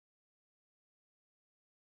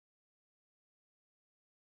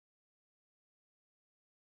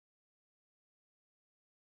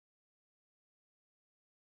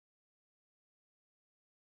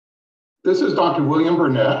This is Dr. William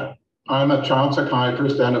Bernet. I'm a child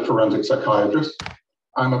psychiatrist and a forensic psychiatrist.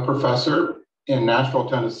 I'm a professor in Nashville,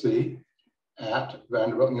 Tennessee at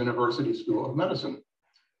Vanderbilt University School of Medicine.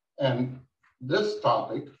 And this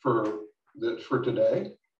topic for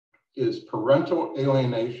today is parental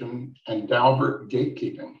alienation and Daubert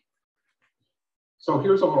gatekeeping. So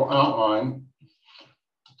here's a little outline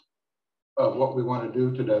of what we want to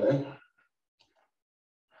do today.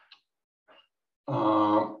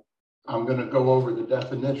 I'm going to go over the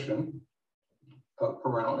definition of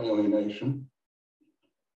parental alienation.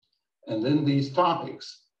 And then these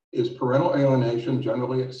topics. Is parental alienation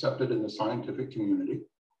generally accepted in the scientific community?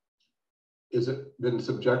 Is it been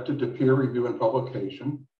subjected to peer review and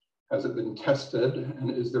publication? Has it been tested?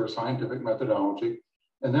 And is there a scientific methodology?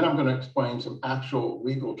 And then I'm going to explain some actual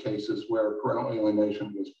legal cases where parental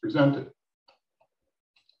alienation was presented.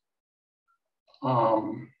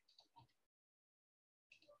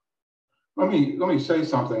 Let me say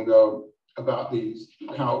something though about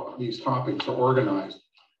how these topics are organized.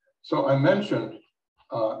 So I mentioned,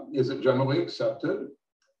 is it generally accepted?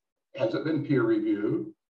 Has it been peer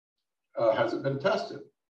reviewed? Has it been tested?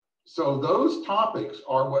 So those topics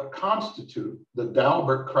are what constitute the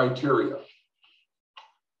Daubert criteria.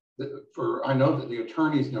 I know that the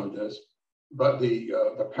attorneys know this, but the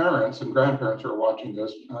parents and grandparents who are watching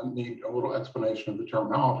this need a little explanation of the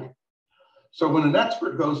terminology. So when an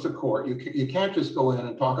expert goes to court, you can't just go in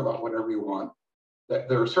and talk about whatever you want. That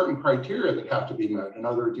there are certain criteria that have to be met. In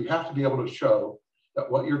other words, you have to be able to show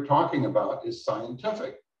that what you're talking about is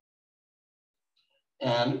scientific.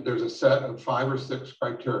 And there's a set of 5 or 6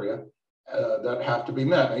 criteria that have to be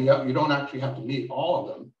met. And you don't actually have to meet all of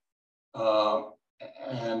them. I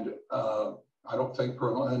don't think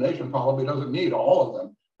parental alienation probably doesn't meet all of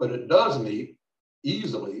them, but it does meet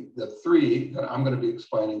easily the 3 that I'm going to be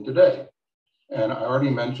explaining today. And I already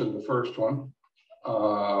mentioned the first one.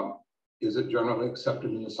 Is it generally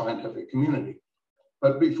accepted in the scientific community?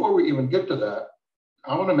 But before we even get to that,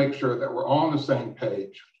 I want to make sure that we're all on the same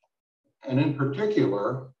page. And in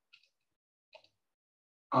particular,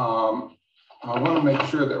 I want to make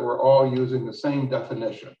sure that we're all using the same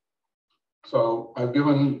definition. So I've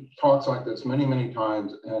given talks like this many, many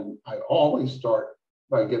times, and I always start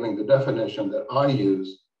by giving the definition that I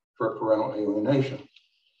use for parental alienation,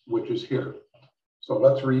 which is here. So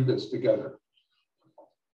let's read this together.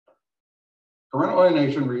 Parental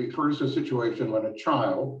alienation refers to a situation when a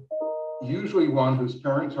child, usually one whose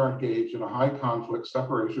parents are engaged in a high conflict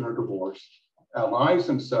separation or divorce, allies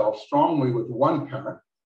himself strongly with one parent,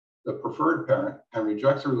 the preferred parent, and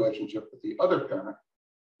rejects a relationship with the other parent,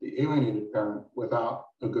 the alienated parent, without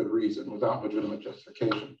a good reason, without legitimate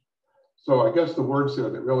justification. So I guess the words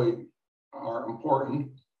there that really are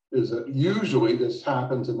important is that usually this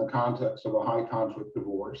happens in the context of a high conflict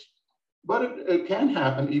divorce, but it can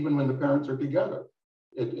happen even when the parents are together.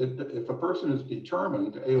 If a person is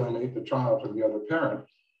determined to alienate the child from the other parent,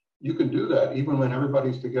 you can do that even when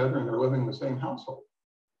everybody's together and they're living in the same household.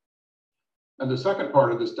 And the second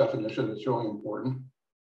part of this definition that's really important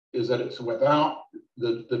is that it's without,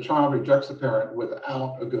 the child rejects the parent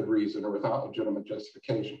without a good reason or without legitimate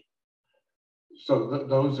justification. So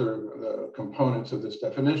those are the components of this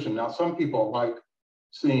definition. Now, some people like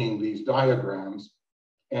seeing these diagrams.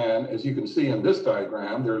 And as you can see in this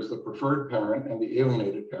diagram, there's the preferred parent and the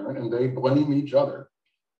alienated parent, and they blame each other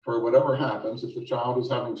for whatever happens. If the child is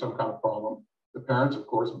having some kind of problem, the parents, of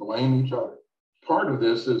course, blame each other. Part of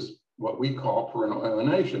this is what we call parental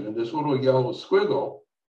alienation. And this little yellow squiggle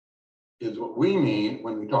is what we mean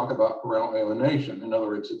when we talk about parental alienation. In other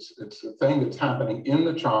words, it's the thing that's happening in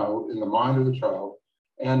the child, in the mind of the child,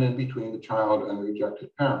 and in between the child and the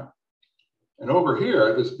rejected parent. And over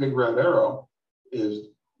here, this big red arrow is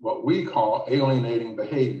what we call alienating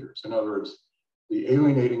behaviors. In other words, the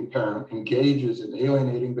alienating parent engages in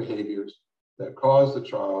alienating behaviors that cause the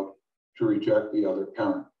child to reject the other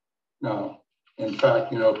parent. Now, in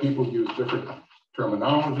fact, people use different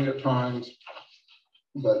terminology at times,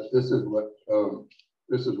 but this is what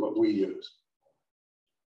we use.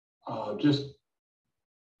 Just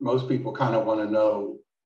most people kind of want to know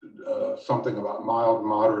something about mild,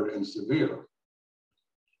 moderate, and severe.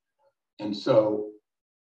 And so,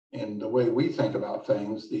 in the way we think about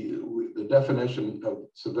things, the definition of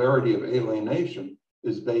severity of alienation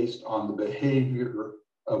is based on the behavior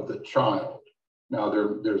of the child. Now,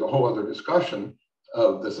 there's a whole other discussion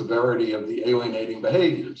of the severity of the alienating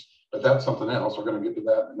behaviors, but that's something else. We're going to get to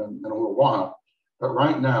that in a little while. But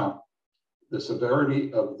right now, the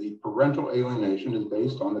severity of the parental alienation is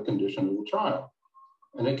based on the condition of the child.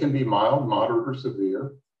 And it can be mild, moderate, or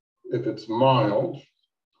severe. If it's mild,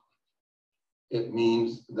 it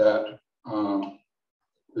means that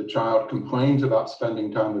The child complains about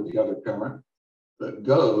spending time with the other parent, but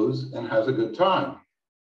goes and has a good time.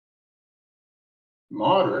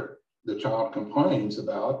 Moderate, the child complains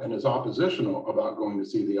about and is oppositional about going to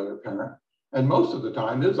see the other parent, and most of the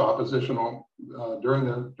time is oppositional during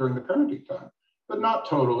the parenting time, but not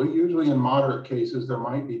totally. Usually in moderate cases, there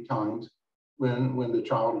might be times when the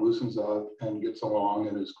child loosens up and gets along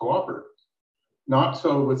and is cooperative. Not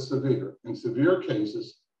so with severe. In severe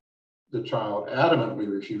cases, the child adamantly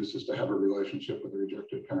refuses to have a relationship with the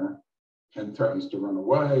rejected parent and threatens to run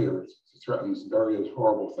away or threatens various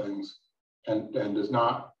horrible things and does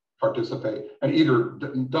not participate, and either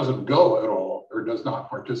doesn't go at all or does not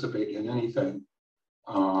participate in anything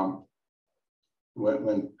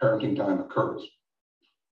when parenting time occurs.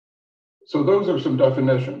 So those are some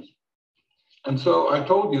definitions. And so I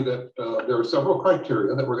told you that there are several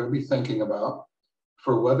criteria that we're going to be thinking about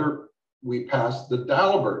for whether we pass the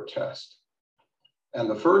Daubert test. And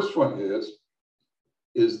the first one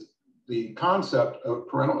is the concept of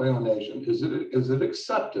parental alienation. Is it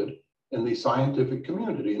accepted in the scientific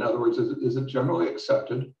community? In other words, is it generally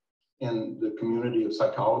accepted in the community of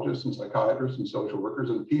psychologists and psychiatrists and social workers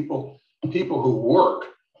and people who work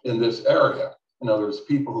in this area? In other words,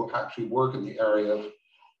 people who actually work in the area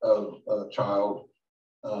of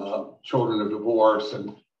children of divorce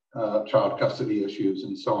and child custody issues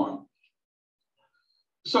and so on.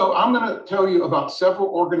 So I'm going to tell you about several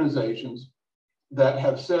organizations that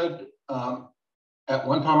have said at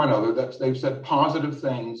one time or another that they've said positive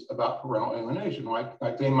things about parental alienation,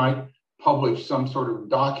 like they might publish some sort of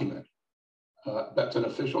document that's an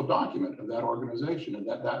official document of that organization, and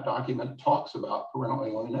that document talks about parental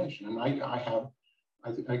alienation. And I have,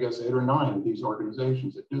 I guess, 8 or 9 of these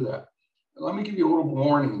organizations that do that. Let me give you a little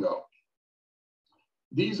warning though.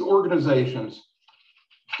 These organizations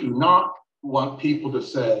do not want people to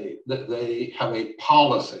say that they have a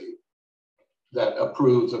policy that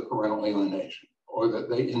approves of parental alienation or that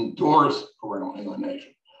they endorse parental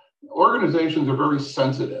alienation. Organizations are very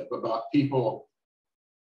sensitive about people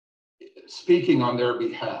speaking on their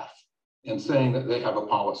behalf and saying that they have a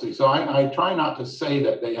policy. So I try not to say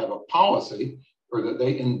that they have a policy or that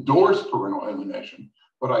they endorse parental alienation.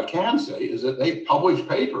 What I can say is that they publish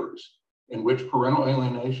papers in which parental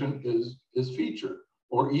alienation is featured,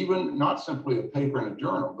 or even not simply a paper in a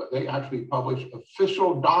journal, but they actually publish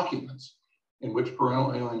official documents in which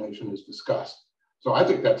parental alienation is discussed. So I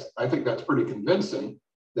think that's pretty convincing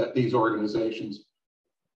that these organizations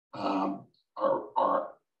are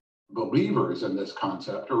believers in this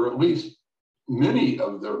concept, or at least many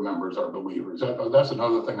of their members are believers. That's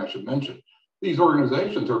another thing I should mention. These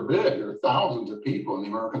organizations are big. There are thousands of people in the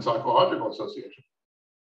American Psychological Association.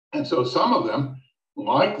 And so some of them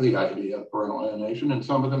like the idea of parental alienation and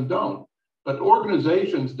some of them don't. But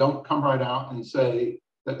organizations don't come right out and say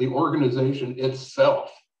that the organization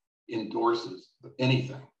itself endorses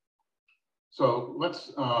anything. So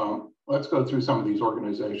let's go through some of these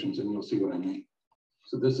organizations and you'll see what I mean.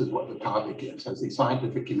 So this is what the topic is: has the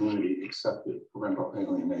scientific community accepted parental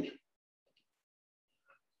alienation?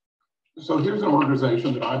 So here's an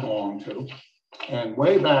organization that I belong to. And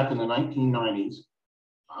way back in the 1990s,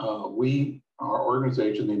 our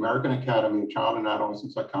organization, the American Academy of Child and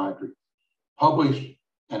Adolescent Psychiatry, published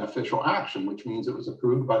an official action, which means it was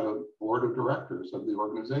approved by the board of directors of the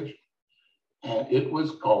organization. And it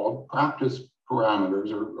was called Practice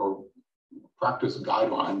Parameters or Practice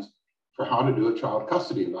Guidelines for how to do a child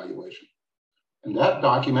custody evaluation. And that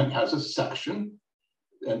document has a section,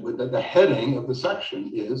 and with the heading of the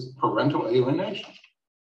section is parental alienation.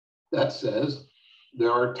 That says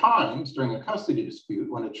there are times during a custody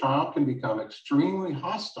dispute when a child can become extremely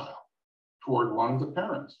hostile toward one of the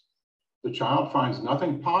parents. The child finds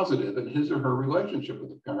nothing positive in his or her relationship with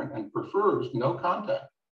the parent and prefers no contact.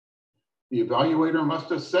 The evaluator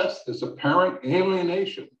must assess this apparent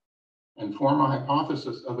alienation and form a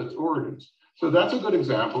hypothesis of its origins. So that's a good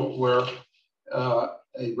example where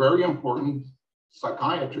a very important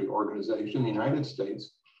psychiatry organization in the United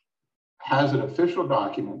States has an official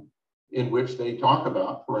document in which they talk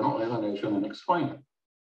about parental alienation and explain it.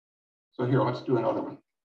 So here, let's do another one.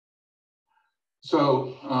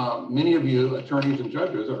 So many of you attorneys and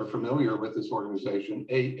judges are familiar with this organization,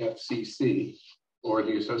 AFCC, or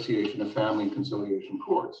the Association of Family and Conciliation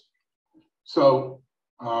Courts. So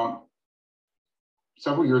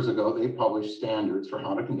several years ago, they published standards for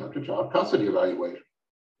how to conduct a child custody evaluation.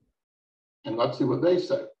 And let's see what they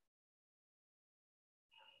say.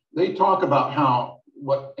 They talk about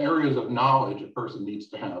what areas of knowledge a person needs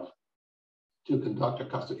to have to conduct a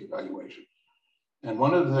custody evaluation. And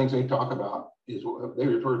one of the things they talk about is what they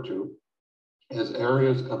refer to as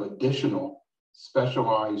areas of additional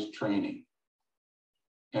specialized training.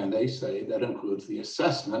 And they say that includes the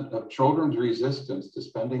assessment of children's resistance to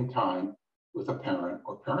spending time with a parent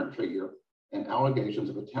or parent figure, and allegations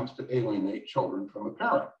of attempts to alienate children from a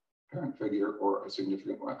parent figure, or a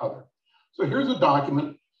significant other. So here's a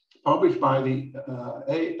document published by the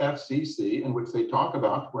AFCC in which they talk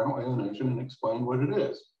about parental alienation and explain what it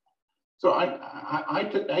is. So I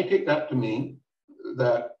take that to mean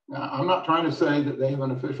that I'm not trying to say that they have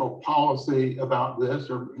an official policy about this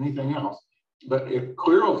or anything else, but if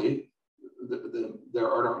clearly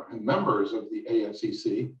there are members of the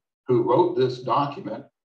AFCC who wrote this document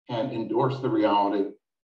and endorsed the reality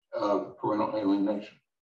of parental alienation.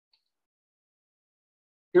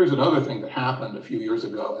 Here's another thing that happened a few years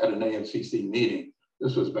ago at an AFCC meeting.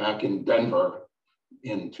 This was back in Denver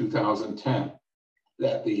in 2010,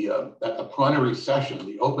 that the plenary session,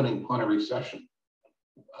 the opening plenary session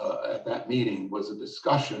at that meeting was a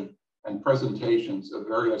discussion and presentations of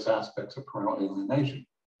various aspects of parental alienation.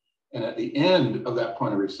 And at the end of that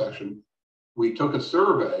plenary session, we took a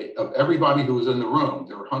survey of everybody who was in the room.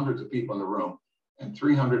 There were hundreds of people in the room, and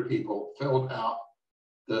 300 people filled out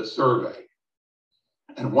the survey.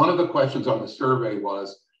 And one of the questions on the survey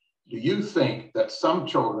was, do you think that some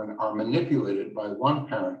children are manipulated by one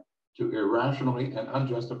parent to irrationally and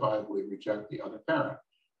unjustifiably reject the other parent?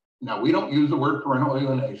 Now, we don't use the word parental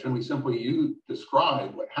alienation. We simply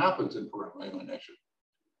describe what happens in parental alienation.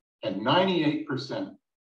 And 98%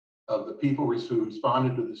 of the people who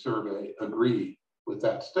responded to the survey agree with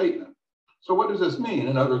that statement. So what does this mean?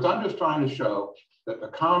 In other words, I'm just trying to show that the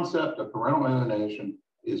concept of parental alienation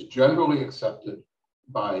is generally accepted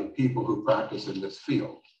by people who practice in this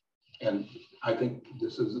field. And I think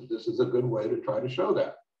this is a good way to try to show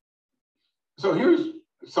that. So here's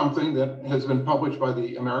something that has been published by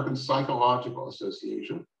the American Psychological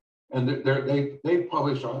Association. And they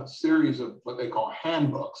published a series of what they call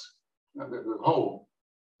handbooks. The whole,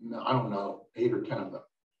 I don't know, 8 or 10 of them,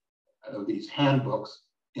 of these handbooks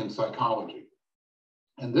in psychology.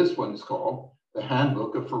 And this one is called the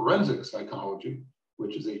Handbook of Forensic Psychology,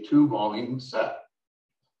 which is a 2-volume set.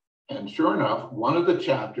 And sure enough, one of the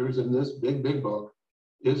chapters in this big book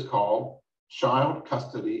is called Child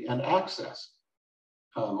Custody and Access.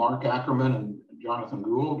 Mark Ackerman and Jonathan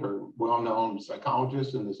Gould are well-known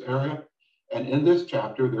psychologists in this area. And in this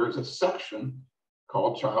chapter, there is a section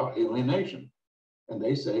called Child Alienation. And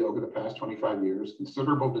they say over the past 25 years,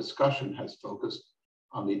 considerable discussion has focused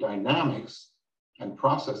on the dynamics and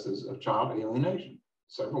processes of child alienation,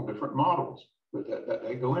 several different models that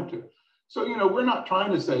they go into. So, you know, we're not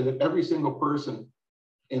trying to say that every single person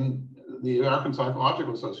in the American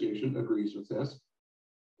Psychological Association agrees with this.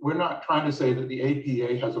 We're not trying to say that the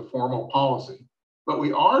APA has a formal policy, but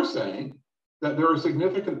we are saying that there are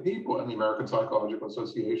significant people in the American Psychological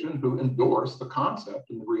Association who endorse the concept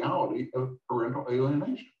and the reality of parental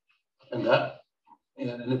alienation. And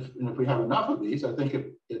if we have enough of these, I think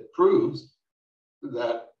it proves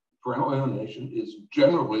that parental alienation is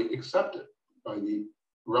generally accepted by the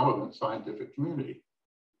relevant scientific community.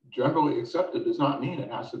 Generally accepted does not mean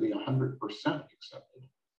it has to be 100% accepted,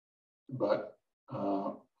 but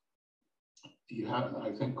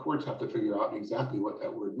I think courts have to figure out exactly what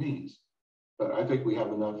that word means. But I think we have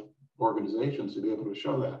enough organizations to be able to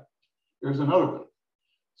show that. Here's another one.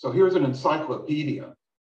 So here's an encyclopedia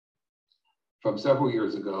from several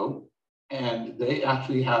years ago, and they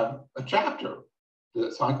actually have a chapter, the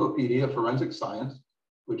Encyclopedia of Forensic Science,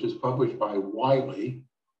 which is published by Wiley,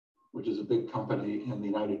 which is a big company in the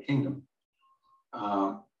United Kingdom.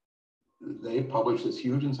 They publish this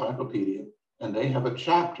huge encyclopedia, and they have a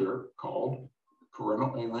chapter called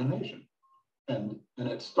Parental Alienation. And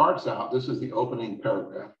it starts out, this is the opening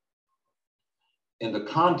paragraph. In the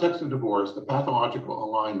context of divorce, the pathological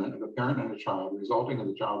alignment of a parent and a child resulting in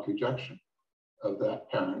the child's rejection of that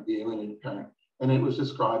parent, the alienated parent, and it was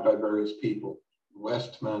described by various people,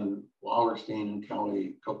 Westman, Wallerstein and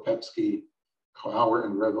Kelly, Kopetsky, Clower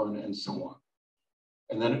and Rivlin, and so on.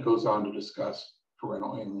 And then it goes on to discuss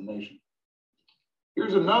parental alienation.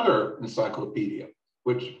 Here's another encyclopedia,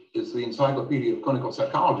 which is the Encyclopedia of Clinical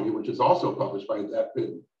Psychology, which is also published by that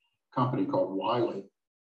big company called Wiley.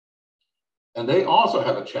 And they also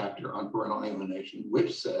have a chapter on parental alienation,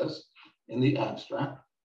 which says in the abstract,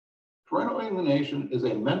 parental alienation is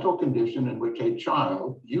a mental condition in which a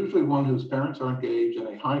child, usually one whose parents are engaged in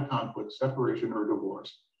a high conflict separation or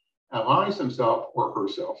divorce, allies himself or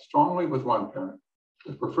herself strongly with one parent,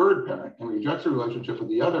 the preferred parent, and rejects a relationship with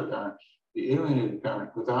the other parent, the alienated parent,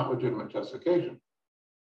 without legitimate justification.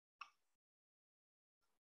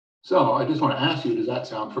 So I just want to ask you, does that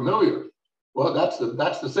sound familiar? Well, that's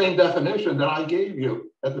the same definition that I gave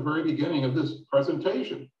you at the very beginning of this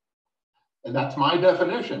presentation. And that's my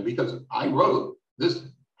definition because I wrote this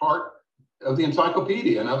part of the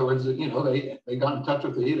encyclopedia. In other words, you know, they got in touch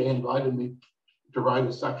with me, they invited me to write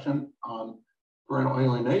a section on parental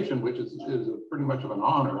alienation, which is pretty much of an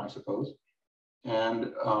honor, I suppose.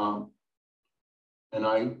 And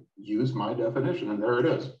I used my definition, and there it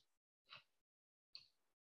is.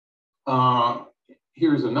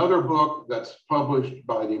 Here's another book that's published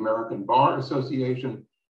by the American Bar Association,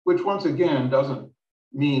 which once again doesn't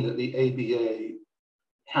mean that the ABA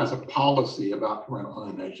has a policy about parental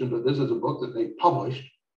alienation, but this is a book that they published.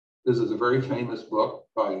 This is a very famous book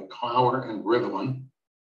by Clower and Rivlin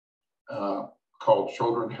called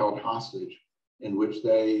Children Held Hostage, in which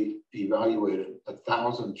they evaluated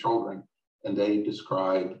 1,000 children and they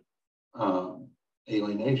described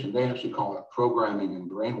alienation. They actually call it programming and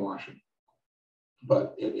brainwashing,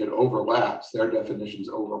 but it overlaps, their definitions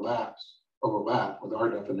overlap with our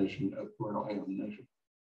definition of parental alienation.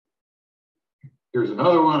 Here's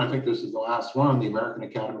another one, I think this is the last one, the American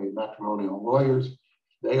Academy of Matrimonial Lawyers.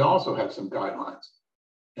 They also have some guidelines,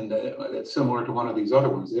 and it's similar to one of these other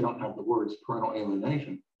ones. They don't have the words parental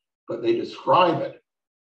alienation, but they describe it.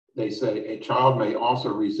 They say a child may also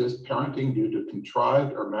resist parenting due to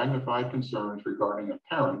contrived or magnified concerns regarding a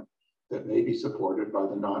parent that may be supported by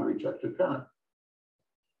the non-rejected parent.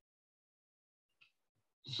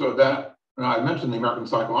 So that, I mentioned the American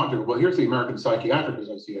Psychological, well, here's the American Psychiatric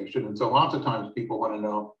Association. And so lots of times people want to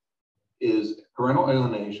know, is parental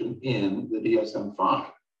alienation in the DSM-5?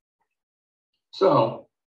 So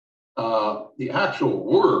the actual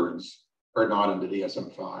words are not in the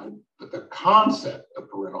DSM-5, but the concept of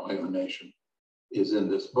parental alienation is in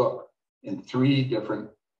this book in 3 different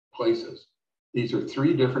places. These are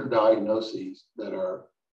 3 different diagnoses that are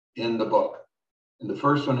in the book. And the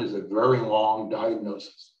first one is a very long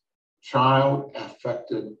diagnosis: child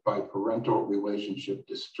affected by parental relationship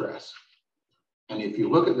distress. And if you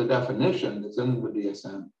look at the definition that's in the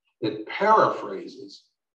DSM, it paraphrases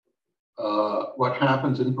what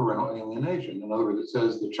happens in parental alienation. In other words, it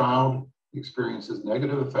says the child experiences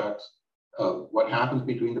negative effects of what happens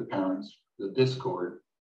between the parents, the discord,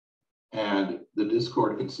 and the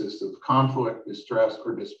discord consists of conflict, distress,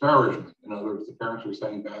 or disparagement. In other words, the parents are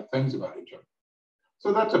saying bad things about each other.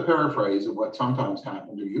 So that's a paraphrase of what sometimes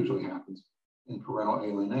happens or usually happens in parental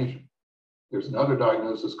alienation. There's another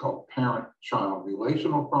diagnosis called parent-child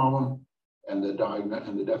relational problem, and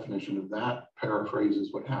the definition of that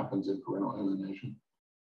paraphrases what happens in parental alienation.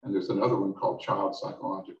 And there's another one called child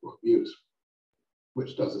psychological abuse,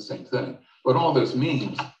 which does the same thing. What all this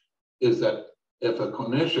means is that if a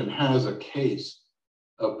clinician has a case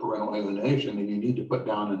of parental alienation and you need to put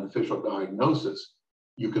down an official diagnosis,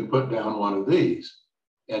 you can put down one of these.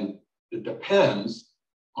 And it depends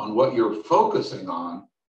on what you're focusing on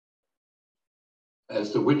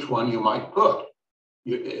as to which one you might put.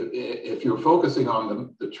 If you're focusing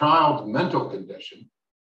on the child's mental condition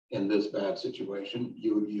in this bad situation,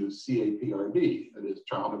 you would use CAPRD, that is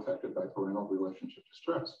child affected by parental relationship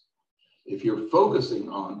distress. If you're focusing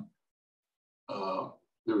on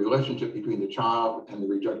the relationship between the child and the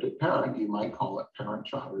rejected parent, you might call it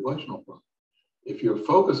parent-child relational problem. If you're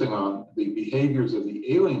focusing on the behaviors of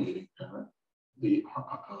the alienating parent, the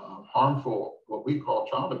harmful, what we call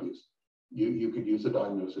child abuse, you could use the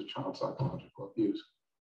diagnosis child psychological abuse.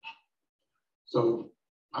 So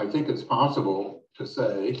I think it's possible to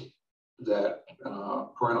say that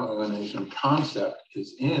parental alienation concept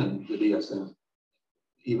is in the DSM,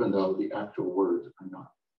 even though the actual words are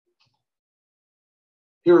not.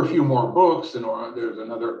 Here are a few more books, and there's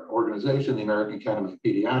another organization, the American Academy of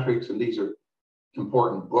Pediatrics, and these are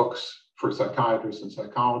important books for psychiatrists and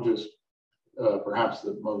psychologists. Perhaps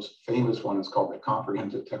the most famous one is called the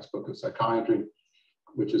Comprehensive Textbook of Psychiatry,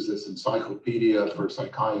 which is this encyclopedia for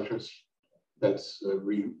psychiatrists that's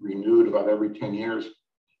renewed about every 10 years.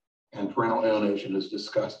 And parental alienation is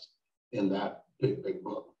discussed in that big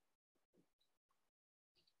book.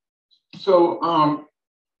 So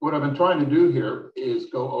what I've been trying to do here is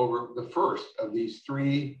go over the first of these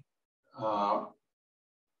three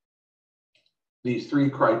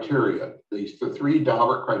criteria, the 3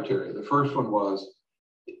 Daubert criteria. The first one was,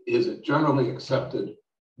 is it generally accepted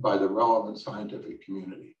by the relevant scientific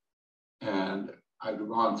community? And I've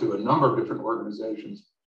gone through a number of different organizations,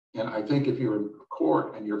 and I think if you're in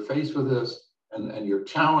court and you're faced with this and you're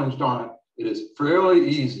challenged on it, it is fairly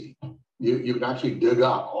easy. You can actually dig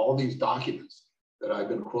up all these documents that I've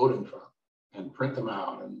been quoting from and print them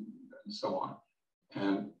out and so on,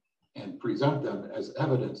 and present them as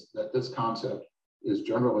evidence that this concept is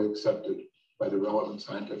generally accepted by the relevant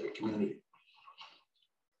scientific community.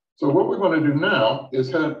 So what we want to do now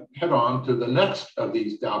is head on to the next of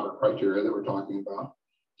these Daubert criteria that we're talking about.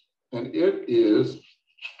 And it is,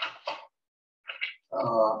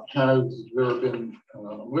 has there been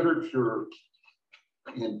literature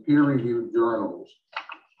in peer-reviewed journals?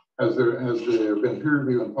 Has there been peer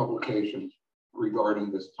review and publications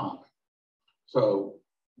regarding this topic? So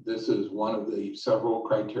this is one of the several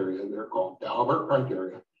criteria. They're called Daubert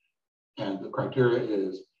criteria. And the criteria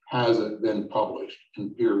is, has it been published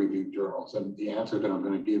in peer-reviewed journals? And the answer that I'm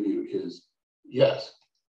going to give you is yes.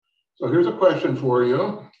 So here's a question for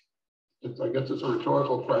you. I guess it's a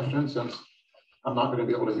rhetorical question since I'm not going to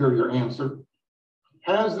be able to hear your answer.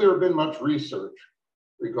 Has there been much research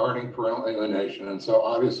regarding parental alienation? And so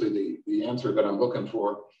obviously the answer that I'm looking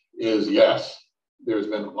for is yes. There's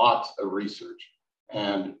been lots of research.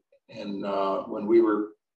 And when we were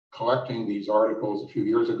collecting these articles a few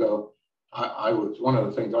years ago, one of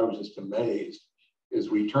the things I was just amazed is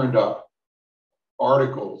we turned up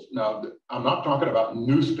articles. Now, I'm not talking about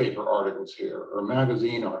newspaper articles here or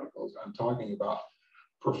magazine articles. I'm talking about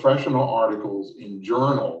professional articles in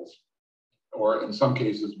journals, or in some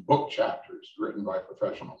cases, book chapters written by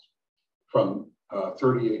professionals from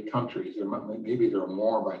 38 countries. Maybe there are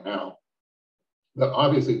more by now. But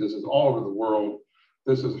obviously, this is all over the world.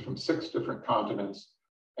 This is from 6 different continents.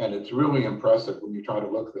 And it's really impressive when you try to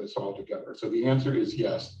look this all together. So the answer is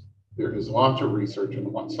yes. There is lots of research and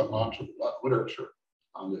lots of literature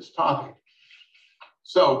on this topic.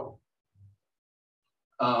 So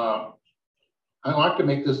I like to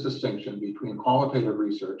make this distinction between qualitative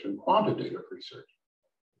research and quantitative research.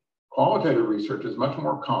 Qualitative research is much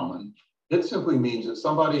more common. It simply means that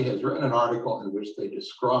somebody has written an article in which they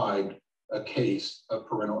described a case of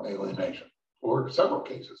parental alienation, or several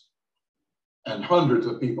cases. And hundreds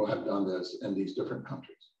of people have done this in these different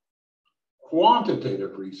countries.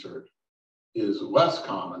 Quantitative research is less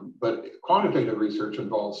common, but quantitative research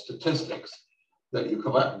involves statistics that you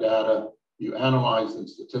collect data, you analyze them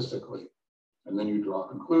statistically, and then you draw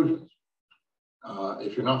conclusions.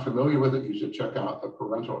 If you're not familiar with it, you should check out the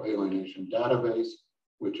Parental Alienation Database,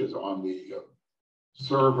 which is on the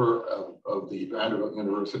server of the Vanderbilt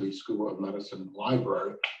University School of Medicine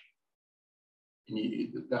library.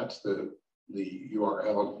 That's the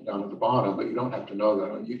URL down at the bottom, but you don't have to know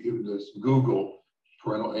that. You can just Google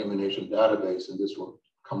Parental Alienation Database and this will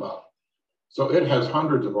come up. So it has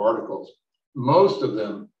hundreds of articles. Most of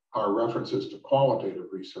them are references to qualitative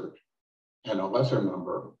research, and a lesser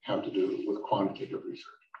number have to do with quantitative research.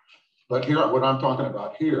 But here, what I'm talking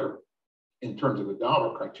about here, in terms of the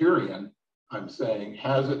Daubert criterion, I'm saying,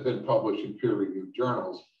 has it been published in peer-reviewed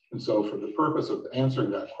journals? And so for the purpose of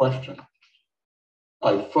answering that question,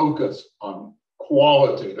 I focus on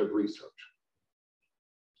qualitative research.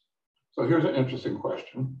 So here's an interesting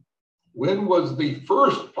question. When was the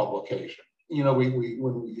first publication? You know, when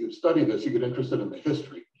you study this, you get interested in the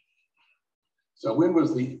history. So when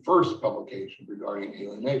was the first publication regarding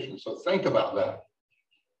alienation? So think about that.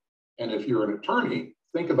 And if you're an attorney,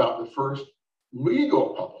 think about the first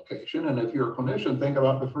legal publication. And if you're a clinician, think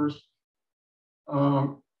about the first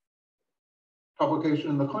publication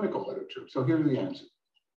in the clinical literature. So here's the answer.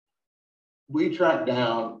 We tracked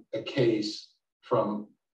down a case from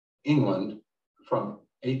England from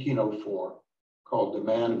 1804 called de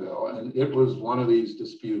Manville, and it was one of these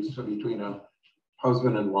disputes between a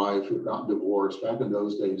husband and wife who got divorced. Back in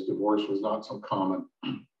those days, divorce was not so common.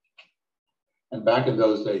 And back in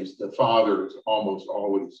those days, the fathers almost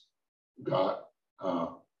always got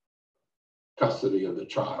custody of the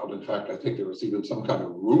child. In fact, I think there was even some kind of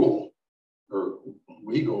rule or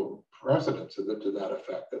legal precedent to that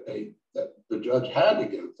effect that the judge had to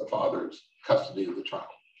give the fathers custody of the child.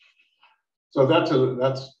 So that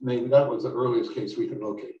was the earliest case we could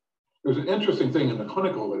locate. There's an interesting thing in the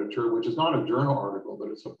clinical literature, which is not a journal article, but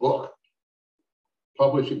it's a book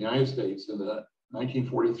published in the United States in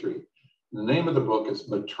 1943. And the name of the book is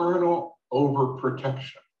Maternal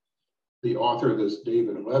Overprotection. The author of this,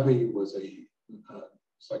 David Levy, was a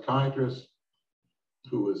psychiatrist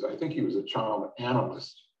who was, I think he was a child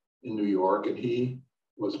analyst in New York, and he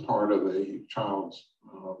was part of a child's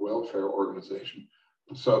welfare organization.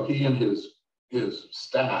 So he and his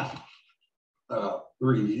staff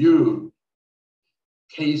reviewed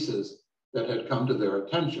cases that had come to their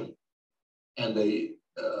attention, and they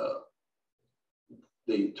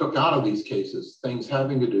took out of these cases things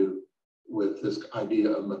having to do with this idea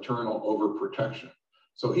of maternal overprotection.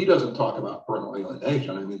 So he doesn't talk about parental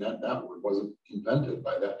alienation. I mean, that word wasn't invented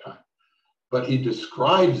by that time, but he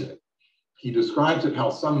describes it. He describes it how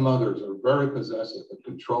some mothers are very possessive and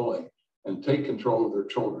controlling and take control of their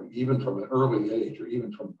children, even from an early age or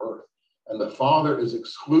even from birth. and the father is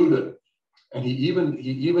excluded. And he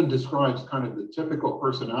even describes kind of the typical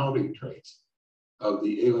personality traits of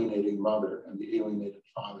the alienating mother and the alienated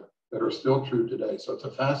father that are still true today. So it's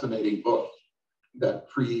a fascinating book that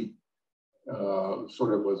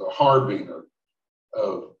sort of was a harbinger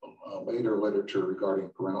of later literature regarding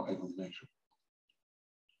parental alienation.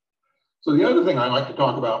 So the other thing I like to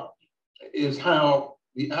talk about is how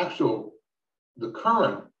the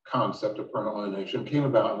current concept of parental alienation came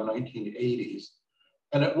about in the 1980s.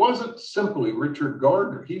 And it wasn't simply Richard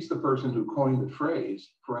Gardner. He's the person who coined the phrase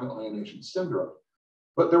parental alienation syndrome.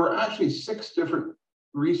 But there were actually 6 different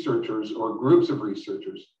researchers or groups of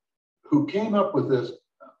researchers who came up with this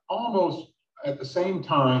almost at the same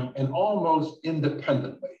time and almost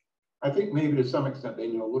independently. I think maybe to some extent they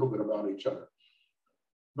knew a little bit about each other.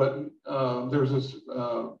 But there's this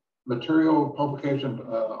material publication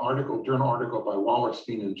journal article by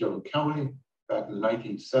Wallerstein and Joan Kelly back in the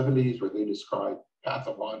 1970s, where they described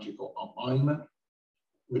pathological alignment,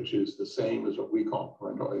 which is the same as what we call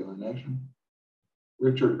parental alienation.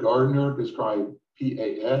 Richard Gardner described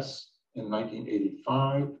PAS in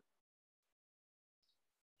 1985.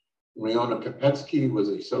 Leona Kopetsky was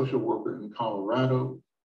a social worker in Colorado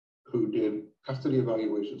who did custody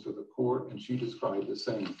evaluations of the court, and she described the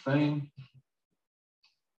same thing.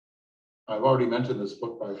 I've already mentioned this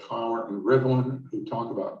book by Flower and Rivlin, who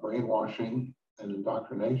talk about brainwashing and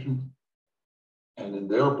indoctrination. And in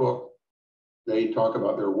their book, they talk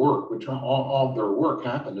about their work, which all of their work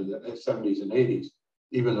happened in the 70s and 80s,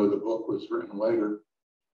 even though the book was written later.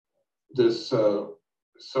 This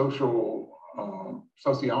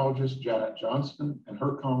sociologist, Janet Johnston, and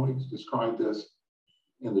her colleagues described this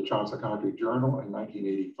in the Child Psychiatry Journal in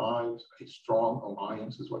 1985. A strong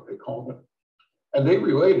alliance is what they called it. And they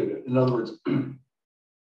related it. In other words, a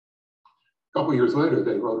couple of years later,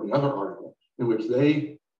 they wrote another article in which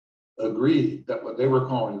they agreed that what they were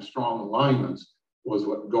calling strong alignments was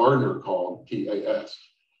what Gardner called PAS.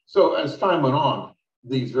 So as time went on,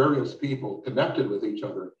 these various people connected with each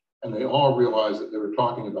other, and they all realized that they were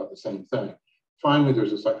talking about the same thing. Finally,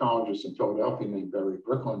 there's a psychologist in Philadelphia named Barry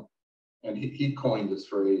Bricklin, and he coined this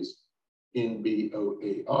phrase,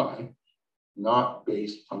 NBOAI, not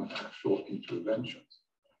based on actual interventions.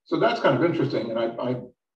 So that's kind of interesting, and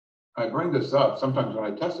I bring this up sometimes when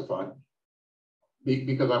I testify,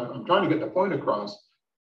 because I'm trying to get the point across,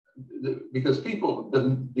 because people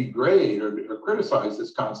degrade or criticize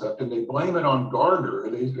this concept, and they blame it on Gardner.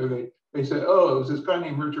 They say, oh, it was this guy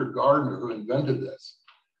named Richard Gardner who invented this.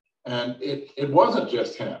 And it wasn't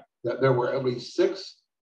just him, that there were at least 6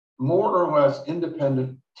 more or less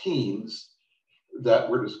independent teams that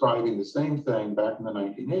were describing the same thing back in the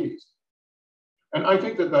 1980s. And I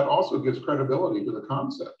think that also gives credibility to the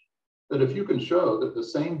concept, that if you can show that the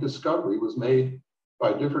same discovery was made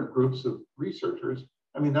by different groups of researchers,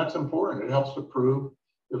 I mean, that's important. It helps to prove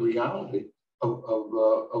the reality of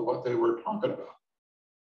what they were talking about.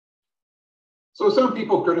 So some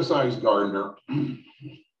people criticize Gardner.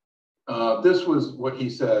 This was what he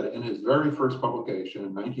said in his very first publication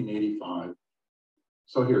in 1985.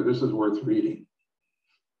 So here, this is worth reading.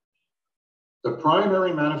 The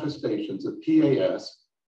primary manifestations of PAS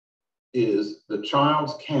is the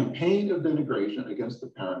child's campaign of denigration against the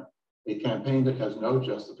parent, a campaign that has no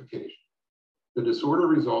justification. The disorder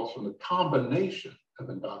results from the combination of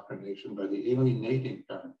indoctrination by the alienating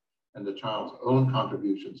parent and the child's own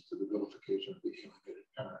contributions to the vilification of the alienated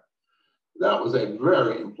parent. That was a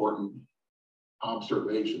very important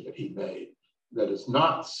observation that he made, that it's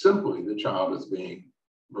not simply the child is being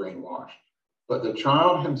brainwashed, but the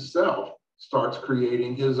child himself starts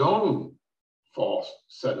creating his own false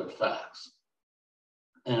set of facts.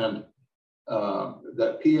 And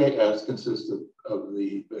that PAS consists of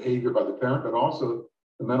the behavior by the parent, but also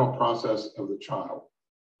the mental process of the child.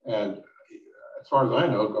 And as far as I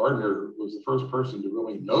know, Gardner was the first person to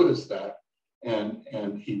really notice that, and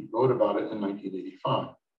he wrote about it in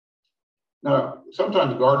 1985. Now,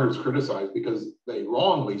 sometimes Gardner is criticized because they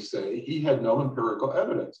wrongly say he had no empirical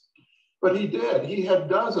evidence, but he did. He had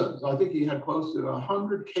dozens. I think he had close to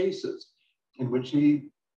 100 cases in which he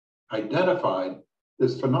identified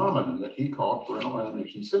this phenomenon that he called parental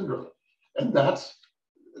alienation syndrome. And that's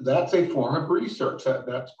a form of research.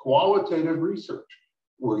 That's qualitative research,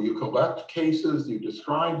 where you collect cases, you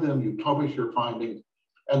describe them, you publish your findings.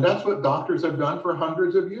 And that's what doctors have done for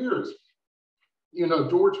hundreds of years. You know,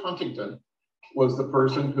 George Huntington was the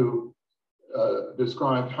person who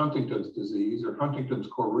described Huntington's disease, or Huntington's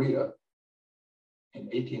chorea, in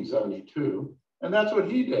 1872. And that's what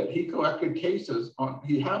he did. He collected cases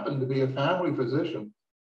he happened to be a family physician,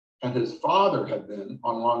 and his father had been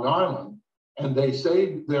on Long Island, and they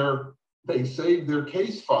saved their they saved their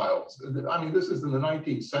case files. I mean, this is in the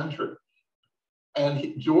 19th century.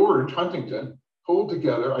 And George Huntington pulled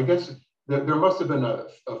together, I guess there must have been a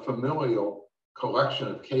familial collection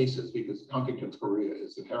of cases because Huntington's chorea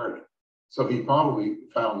is inherited. So he probably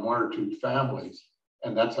found one or two families,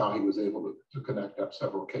 and that's how he was able to connect up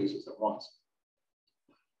several cases at once.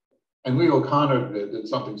 And Lee O'Connor did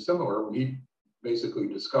something similar when he basically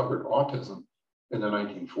discovered autism in the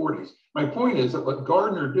 1940s. My point is that what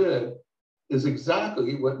Gardner did is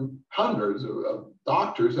exactly what hundreds of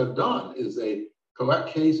doctors have done, is they collect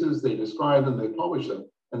cases, they describe them, they publish them,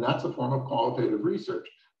 and that's a form of qualitative research.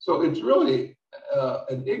 So it's really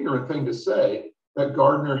an ignorant thing to say that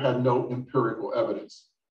Gardner had no empirical evidence.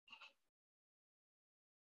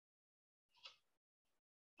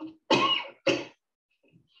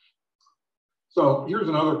 So here's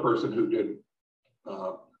another person who did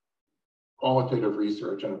qualitative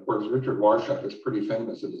research, and of course Richard Warshak is pretty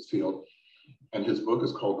famous in this field, and his book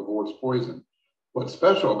is called Divorce Poison. What's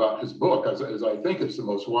special about his book is I think it's the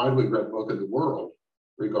most widely read book in the world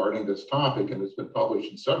regarding this topic, and it's been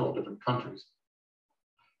published in several different countries.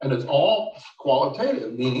 And it's all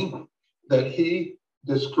qualitative, meaning that he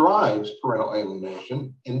describes parental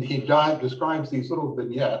alienation, and he describes these little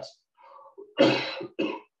vignettes,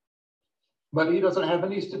 but he doesn't have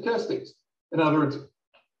any statistics. In other words,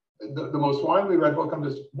 the most widely read book on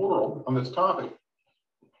this world, on this topic,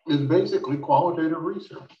 is basically qualitative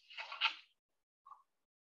research.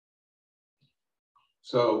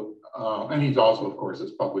 So, and he's also, of course,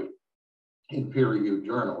 is published in peer-reviewed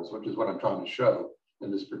journals, which is what I'm trying to show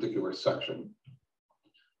in this particular section,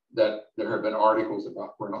 that there have been articles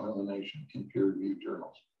about parental alienation in peer-reviewed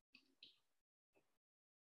journals.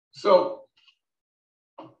 So,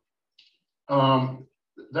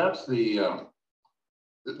 that's the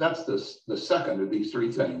second of these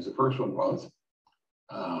three things. The first one was,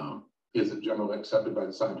 is it generally accepted by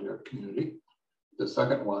the scientific community? The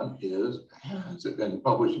second one is, has it been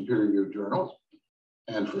published in peer-reviewed journals?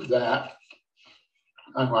 And for that,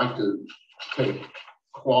 I'd like to take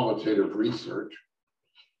qualitative research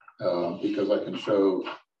because I can show,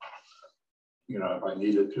 you know, if I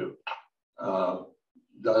needed to,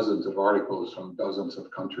 dozens of articles from dozens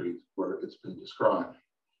of countries where it's been described.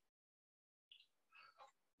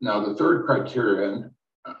 Now, the third criterion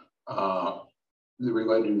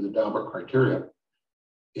related to the Daubert criteria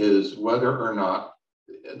is whether or not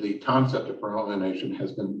the concept of parental alienation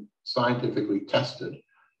has been scientifically tested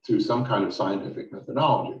through some kind of scientific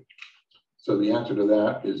methodology. So the answer to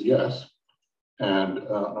that is yes. And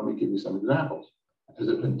let me give you some examples. Has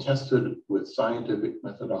it been tested with scientific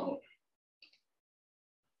methodology?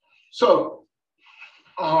 So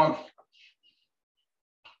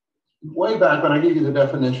way back when I gave you the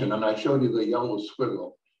definition and I showed you the yellow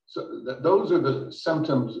squiggle, so those are the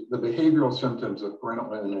symptoms, the behavioral symptoms of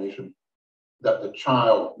parental alienation that the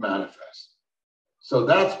child manifests. So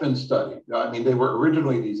that's been studied. I mean, they were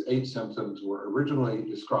originally, these 8 symptoms were originally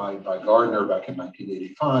described by Gardner back in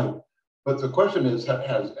 1985. But the question is,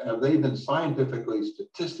 have they been scientifically,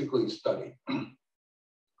 statistically studied?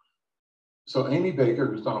 So Amy Baker,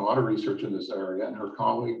 who's done a lot of research in this area, and her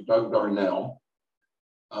colleague Doug Darnell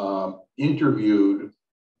interviewed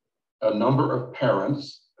a number of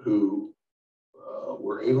parents who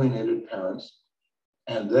were alienated parents,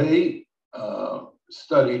 and they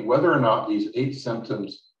studied whether or not these 8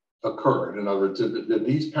 symptoms occurred. In other words, did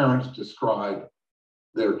these parents describe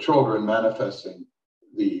their children manifesting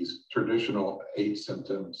these traditional 8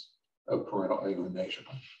 symptoms of parental alienation?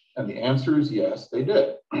 And the answer is yes, they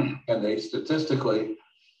did. And they statistically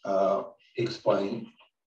explained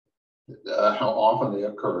how often they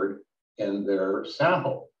occurred in their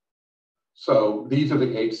sample. So these are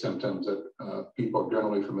the 8 symptoms that people are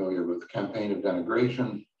generally familiar with: campaign of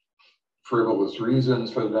denigration, frivolous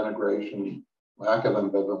reasons for the denigration, lack of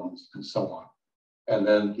ambivalence, and so on. And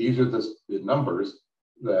then these are the numbers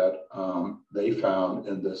that they found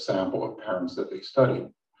in the sample of parents that they studied.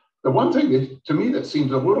 The one thing that, to me, that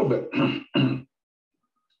seems a little bit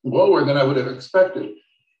lower than I would have expected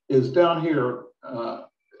is down here.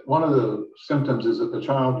 One of the symptoms is that the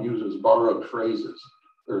child uses borrowed phrases.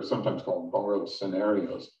 They're sometimes called borrowed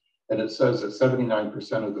scenarios. And it says that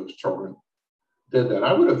 79% of those children did that.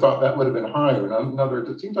 I would have thought that would have been higher. In other words,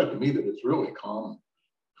 it seems like to me that it's really common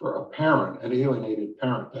for a parent, an alienated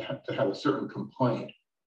parent, to have a certain complaint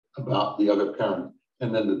about the other parent.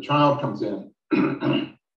 And then the child comes in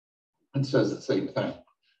and says the same thing.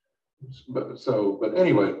 But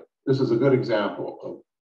anyway, this is a good example of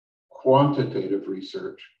quantitative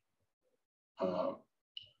research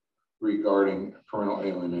regarding parental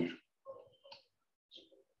alienation.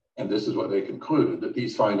 And this is what they concluded, that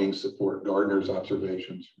these findings support Gardner's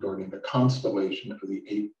observations regarding the constellation of the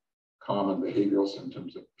 8 common behavioral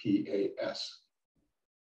symptoms of PAS.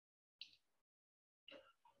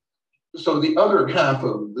 So the other half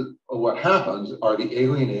of what happens are the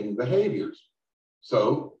alienating behaviors.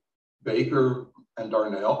 So Baker and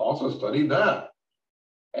Darnell also studied that.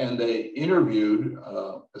 And they interviewed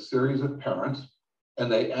a series of parents,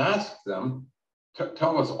 and they asked them to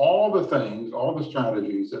tell us all the things, all the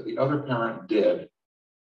strategies that the other parent did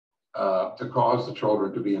to cause the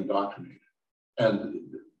children to be indoctrinated.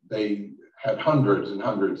 And they had hundreds and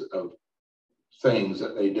hundreds of things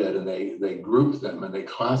that they did, and they grouped them and they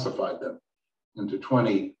classified them into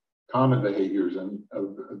 20 common behaviors, and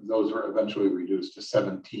those were eventually reduced to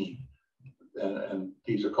 17. And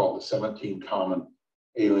these are called the 17 common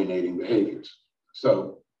alienating behaviors.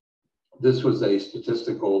 So this was a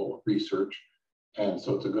statistical research, and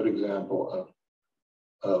so it's a good example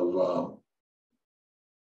of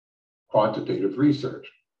quantitative research.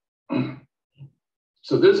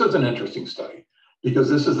 So this is an interesting study because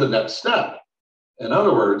this is the next step. In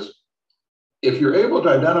other words, if you're able to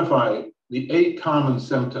identify the 8 common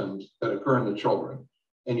symptoms that occur in the children,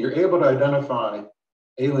 and you're able to identify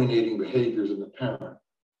alienating behaviors in the parent,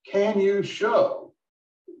 can you show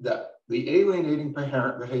that the alienating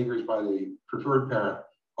behaviors by the preferred parent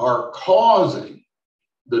are causing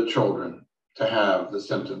the children to have the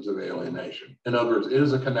symptoms of alienation? In other words,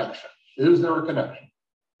 is a connection? Is there a connection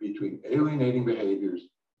between alienating behaviors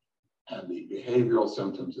and the behavioral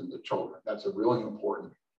symptoms in the children? That's a really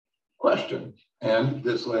important question. And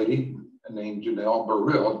this lady named Janelle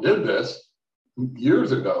Burrill did this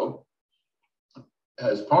years ago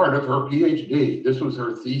as part of her PhD. This was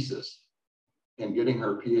her thesis in getting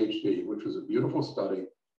her PhD, which was a beautiful study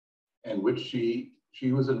in which she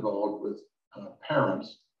was involved with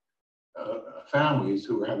parents, families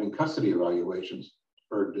who were having custody evaluations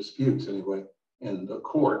or disputes anyway in the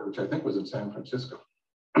court, which I think was in San Francisco.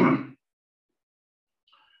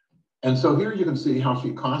 And so here you can see how she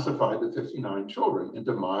classified the 59 children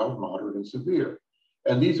into mild, moderate, and severe.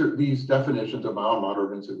 And these definitions of mild,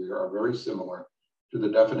 moderate, and severe are very similar to the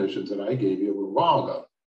definitions that I gave you a little while ago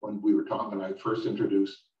when I first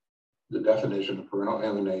introduced the definition of parental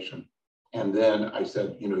alienation. And then I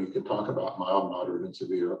said, you can talk about mild, moderate, and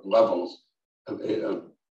severe levels of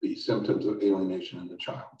the symptoms of alienation in the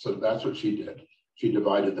child. So that's what she did. She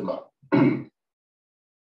divided them up.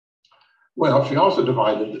 Well, she also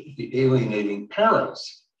divided the alienating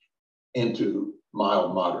parents into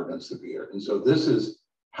mild, moderate, and severe. And so this is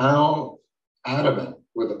how adamant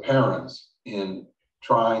were the parents in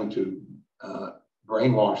trying to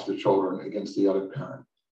brainwash the children against the other parent.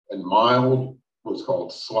 And mild was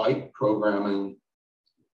called slight programming,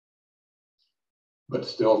 but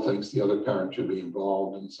still thinks the other parent should be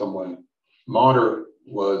involved in some way. Moderate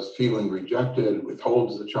was feeling rejected,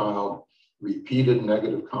 withholds the child, repeated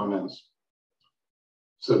negative comments.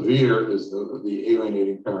 Severe is the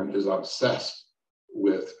alienating parent is obsessed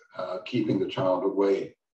with keeping the child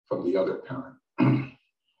away from the other parent.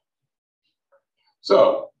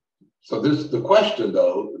 So the question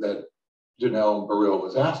though that Janelle Burrill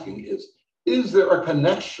was asking is there a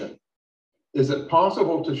connection? Is it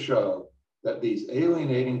possible to show that these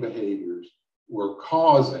alienating behaviors were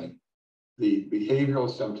causing the behavioral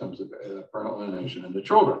symptoms of parental alienation in the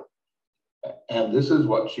children? And this is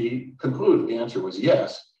what she concluded. The answer was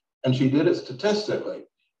yes. And she did it statistically.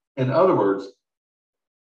 In other words,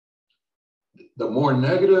 the more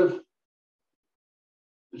negative,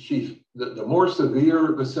 the more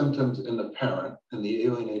severe the symptoms in the parent, in the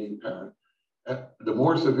alienating parent, the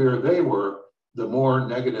more severe they were, the more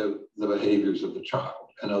negative the behaviors of the child.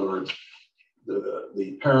 In other words,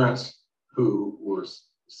 the parents who were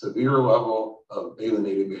severe level of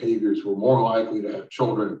alienating behaviors were more likely to have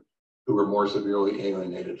children who were more severely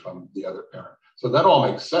alienated from the other parent. So that all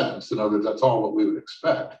makes sense. In other words, that's all what we would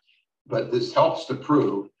expect. But this helps to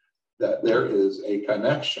prove that there is a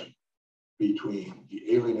connection between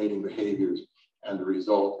the alienating behaviors and the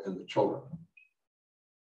result in the children.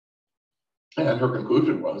 And her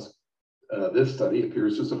conclusion was, this study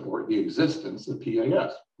appears to support the existence of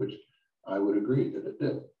PAS, which I would agree that it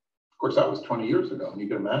did. Of course, that was 20 years ago, and you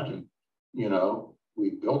can imagine, we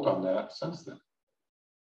built on that since then.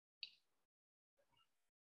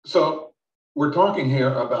 So we're talking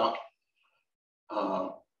here about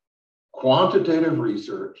quantitative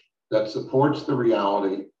research that supports the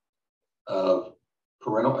reality of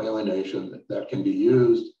parental alienation that can be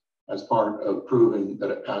used as part of proving that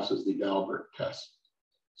it passes the Daubert test.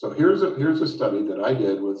 So here's a study that I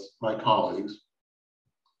did with my colleagues.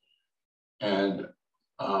 And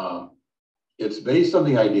it's based on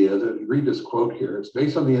the idea that, read this quote here, it's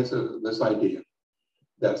based on this idea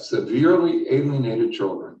that severely alienated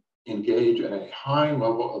children engage in a high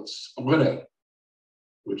level of splitting,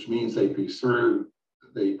 which means they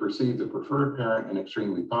perceive the preferred parent in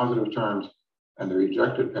extremely positive terms and the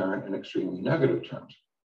rejected parent in extremely negative terms.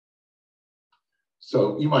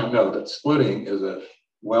 So you might know that splitting is a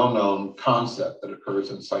well-known concept that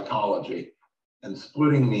occurs in psychology. And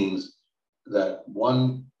splitting means that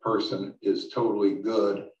one person is totally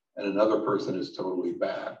good and another person is totally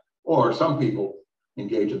bad. Or some people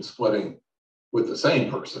engage in splitting with the same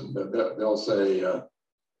person. They'll say,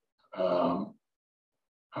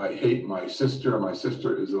 I hate my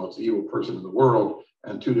sister is the most evil person in the world.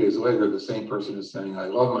 And 2 days later, the same person is saying, I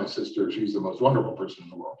love my sister, she's the most wonderful person in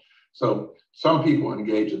the world. So some people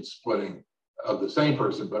engage in splitting of the same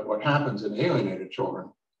person, but what happens in alienated children,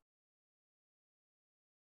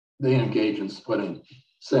 they engage in splitting,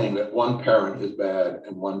 saying that one parent is bad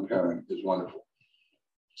and one parent is wonderful.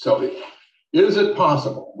 So is it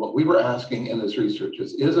possible, what we were asking in this research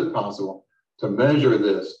is it possible to measure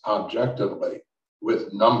this objectively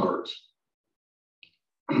with numbers?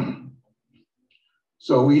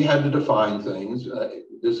 So we had to define things.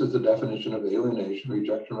 This is the definition of alienation,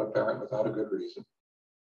 rejection of a parent without a good reason.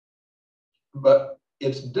 But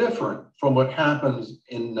it's different from what happens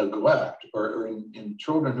in neglect or in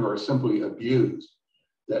children who are simply abused,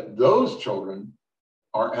 that those children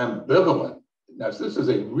are ambivalent. Now, this is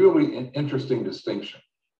a really interesting distinction,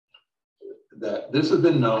 that this has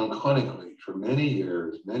been known clinically for many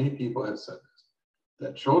years. Many people have said this,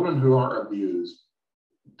 that children who are abused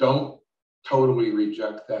don't totally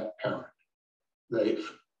reject that parent.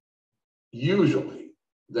 Usually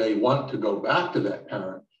they want to go back to that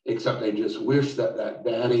parent, except they just wish that that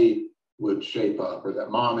daddy would shape up or that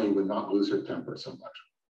mommy would not lose her temper so much.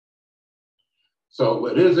 So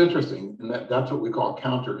it is interesting, and that's what we call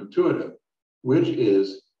counterintuitive, which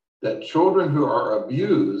is that children who are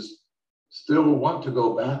abused still want to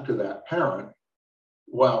go back to that parent,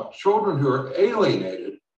 while children who are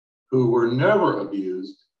alienated, who were never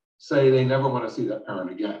abused, say they never want to see that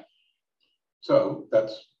parent again. So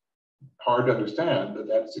that's hard to understand, but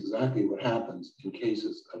that's exactly what happens in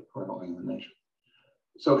cases of parental alienation.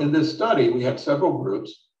 So in this study, we had several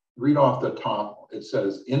groups. Read off the top, it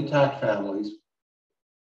says intact families,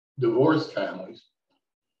 divorced families,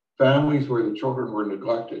 families where the children were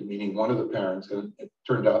neglected, meaning one of the parents, and it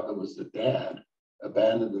turned out it was the dad,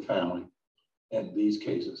 abandoned the family in these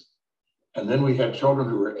cases. And then we had children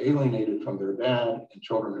who were alienated from their dad and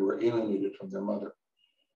children who were alienated from their mother.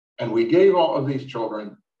 And we gave all of these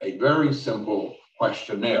children a very simple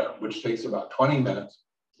questionnaire, which takes about 20 minutes.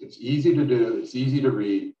 It's easy to do, it's easy to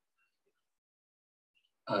read.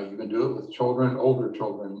 You can do it with children, older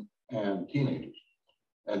children, and teenagers.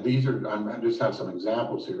 And these are, I just have some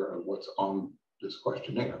examples here of what's on this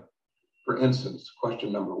questionnaire. For instance,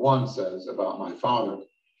 question number 1 says about my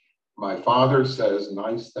father says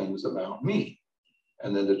nice things about me.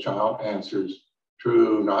 And then the child answers,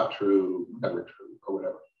 true, not true, never true, or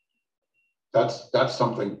whatever. That's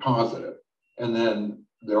something positive. And then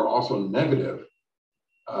there are also negative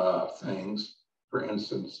things. For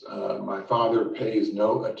instance, my father pays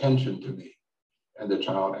no attention to me. And the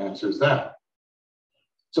child answers that.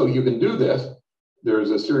 So you can do this.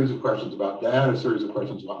 There's a series of questions about dad, a series of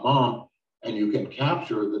questions about mom, and you can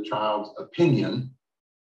capture the child's opinion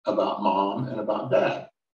about mom and about dad.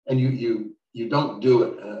 And you don't do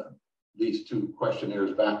it, these two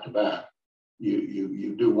questionnaires back to back.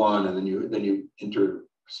 You do one and then you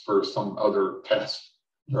intersperse some other test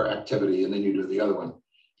or activity, and then you do the other one.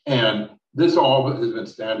 And this all has been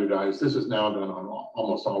standardized. This is now done on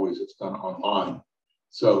almost always. It's done online.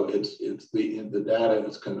 So it's the data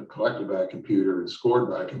is collected by a computer and scored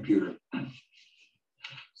by a computer.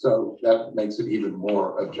 So that makes it even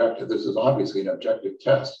more objective. This is obviously an objective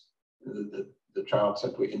test. The child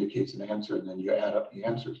simply indicates an answer, and then you add up the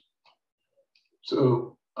answers.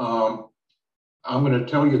 So I'm going to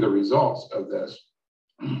tell you the results of this.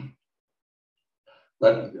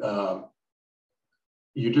 But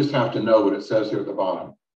you just have to know what it says here at the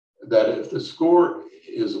bottom, that if the score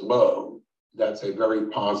is low, that's a very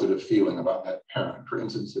positive feeling about that parent. For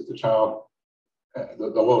instance, if the child,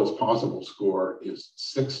 the lowest possible score is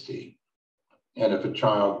 60, and if a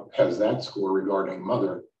child has that score regarding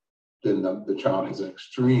mother, then the child has an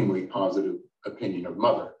extremely positive opinion of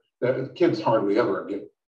mother. That kids hardly ever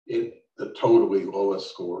get the totally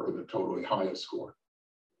lowest score or the totally highest score.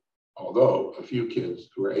 Although a few kids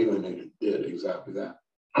who are alienated did exactly that.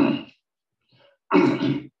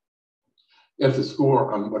 If the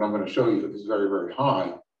score on what I'm going to show you is very, very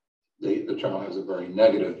high, the child has a very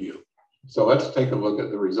negative view. So let's take a look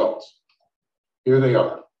at the results. Here they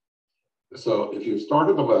are. So if you start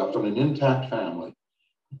at the left on an intact family,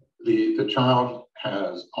 the child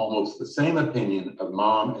has almost the same opinion of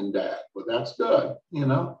mom and dad. Well, that's good, you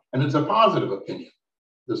know, and it's a positive opinion.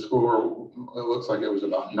 The score, it looks like it was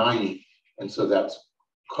about 90, and so that's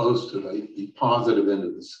close to the positive end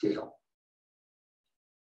of the scale.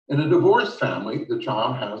 In a divorced family, the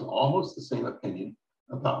child has almost the same opinion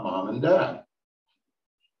about mom and dad.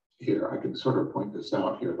 Here, I can sort of point this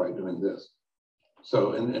out here by doing this.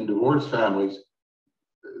 So in divorced families,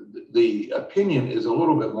 the opinion is a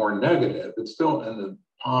little bit more negative. It's still in the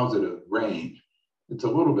positive range. It's a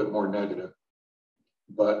little bit more negative,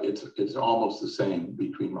 but it's almost the same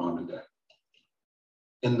between mom and dad.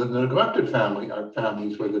 In the neglected family are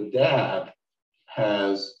families where the dad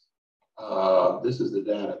has, this is the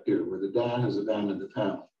dad up here, where the dad has abandoned the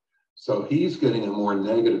family. So he's getting a more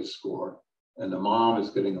negative score and the mom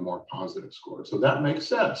is getting a more positive score. So that makes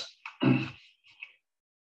sense.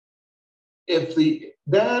 If the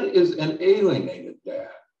dad is an alienated dad,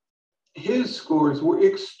 his scores were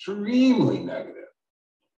extremely negative.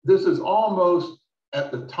 This is almost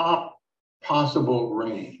at the top possible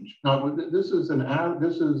range. Now, this is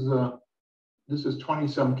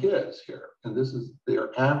 20-some kids here, and this is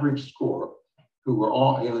their average score, who were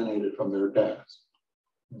all alienated from their dads.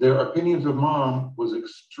 Their opinions of mom was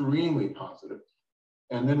extremely positive,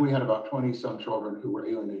 and then we had about 20-some children who were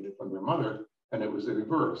alienated from their mother, and it was the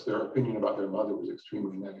reverse. Their opinion about their mother was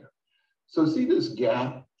extremely negative. So see this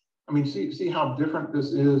gap? I mean, see how different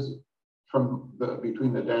this is from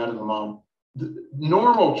between the dad and the mom?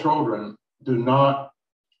 Normal children do not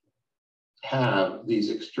have these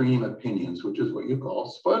extreme opinions, which is what you call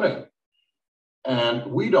splitting. And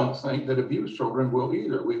we don't think that abused children will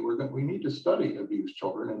either. We need to study abused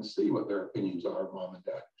children and see what their opinions are of mom and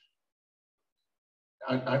dad.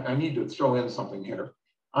 I need to throw in something here.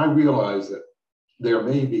 I realize that there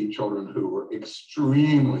may be children who were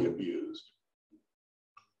extremely abused,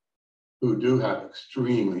 who do have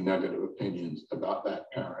extremely negative opinions about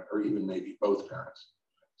that parent, or even maybe both parents.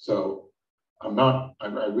 So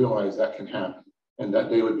I realize that can happen, and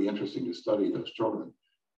that they would be interesting to study those children.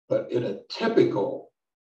 But in a typical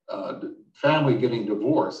family getting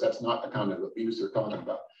divorced, that's not the kind of abuse they're talking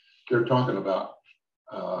about. They're talking about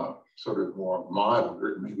sort of more mild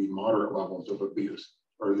or maybe moderate levels of abuse,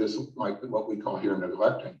 or this like what we call here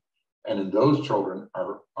neglecting. And in those children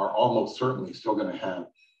are almost certainly still going to have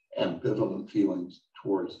ambivalent feelings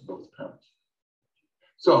towards both parents.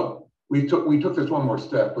 So we took this one more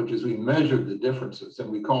step, which is we measured the differences,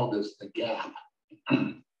 and we call this the gap.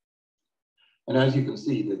 And as you can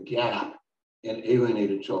see, the gap in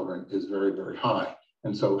alienated children is very, very high.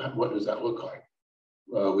 And so what does that look like?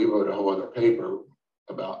 We wrote a whole other paper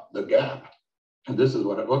about the gap, and this is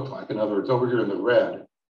what it looked like. In other words, over here in the red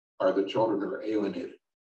are the children who are alienated,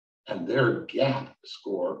 and their gap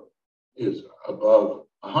score is above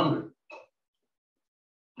 100.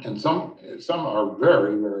 And some are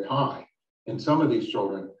very, very high. In some of these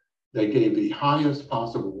children, they gave the highest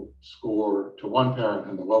possible score to one parent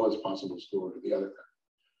and the lowest possible score to the other parent.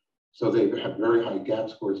 So they have very high gap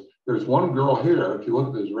scores. There's one girl here, if you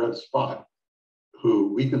look at this red spot,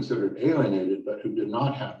 who we considered alienated, but who did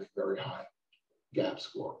not have a very high gap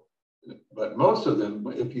score. But most of them,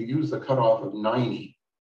 if you use the cutoff of 90,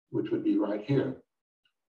 which would be right here,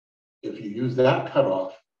 if you use that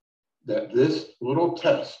cutoff, that this little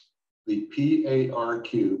test, the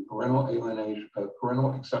PARQ,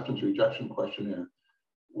 Parental Acceptance Rejection Questionnaire,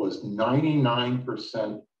 was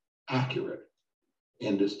 99% accurate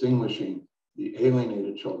in distinguishing the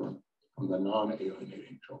alienated children from the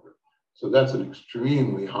non-alienating children. So that's an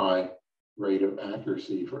extremely high rate of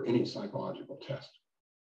accuracy for any psychological test.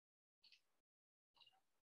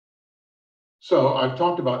 So I've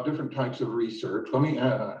talked about different types of research. Let me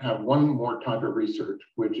have one more type of research,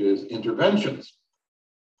 which is interventions.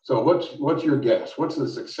 So what's your guess? What's the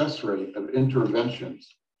success rate of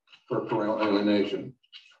interventions for parental alienation?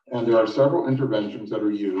 And there are several interventions that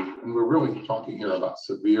are used, and we're really talking here about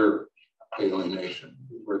severe alienation,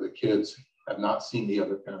 where the kids have not seen the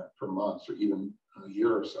other parent for months or even a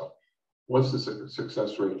year or so. What's the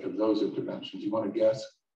success rate of those interventions? You want to guess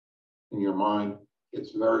in your mind?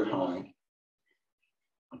 It's very high.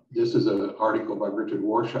 This is an article by Richard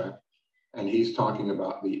Warshak, and he's talking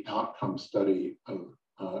about the outcome study of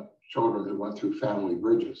children who went through family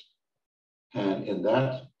bridges. And in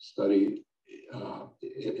that study,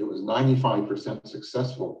 it was 95%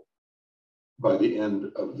 successful by the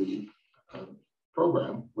end of the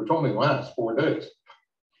program, which only lasts 4 days.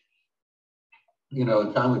 You know,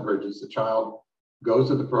 in family bridges, the child goes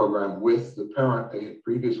to the program with the parent they had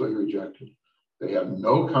previously rejected. They have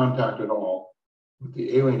no contact at all with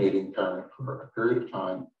the alienating parent for a period of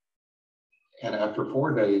time. And after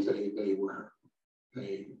 4 days, they were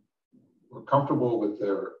comfortable with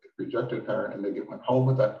their rejected parent, and they went home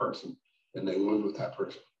with that person, and they lived with that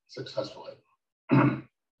person successfully.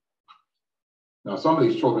 Now, some of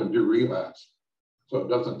these children do relapse, so it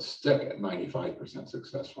doesn't stick at 95%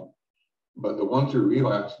 successful. But the ones who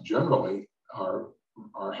relapse generally have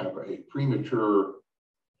a premature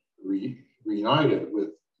reunited with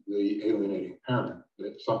the alienating parent.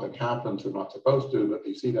 That something happens they're not supposed to, but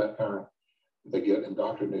they see that parent, they get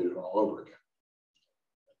indoctrinated all over again.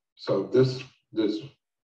 So this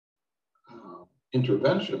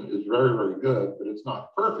intervention is very, very good, but it's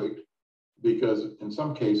not perfect because in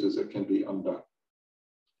some cases it can be undone.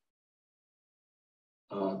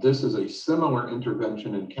 This is a similar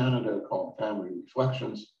intervention in Canada called Family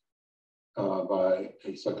Reflections by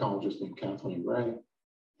a psychologist named Kathleen Gray.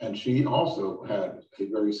 And she also had a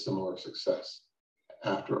very similar success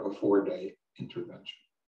after a 4-day intervention.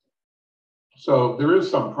 So there is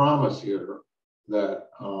some promise here that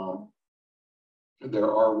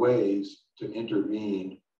there are ways to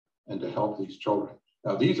intervene and to help these children.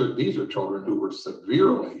 Now, these are children who were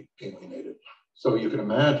severely alienated. So you can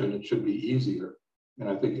imagine it should be easier, and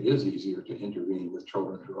I think it is easier to intervene with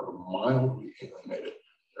children who are mildly alienated,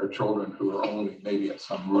 or children who are only maybe at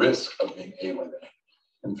some risk of being alienated.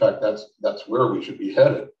 In fact, that's where we should be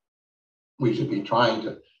headed. We should be trying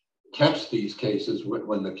to catch these cases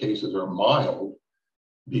when the cases are mild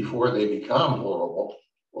before they become horrible,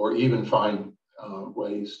 or even find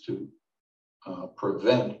ways to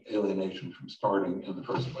prevent alienation from starting in the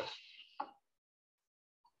first place.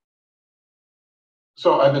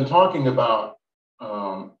 So I've been talking about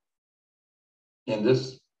in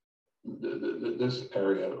this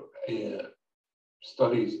area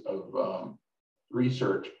studies of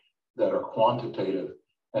research that are quantitative.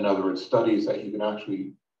 In other words, studies that you can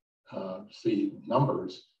actually see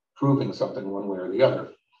numbers proving something one way or the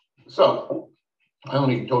other. So I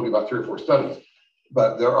only told you about 3 or 4 studies,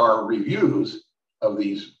 but there are reviews of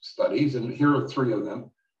these studies, and here are 3 of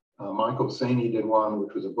them. Michael Saney did one,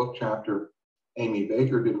 which was a book chapter. Amy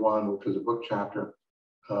Baker did one, which was a book chapter.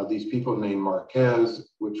 These people named Marquez,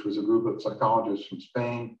 which was a group of psychologists from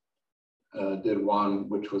Spain, did one,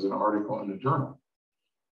 which was an article in a journal.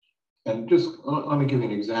 And just let me give you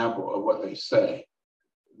an example of what they say.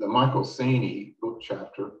 The Michael Saney book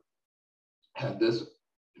chapter had this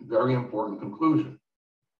very important conclusion.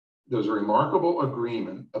 There's a remarkable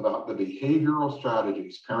agreement about the behavioral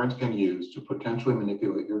strategies parents can use to potentially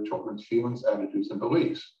manipulate your children's feelings, attitudes, and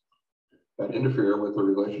beliefs that interfere with the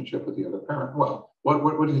relationship with the other parent. Well,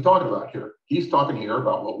 what is he talking about here? He's talking here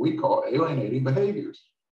about what we call alienating behaviors.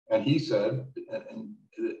 And he said, and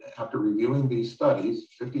after reviewing these studies,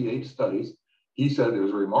 58 studies, he said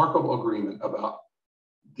there's a remarkable agreement about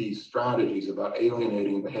these strategies about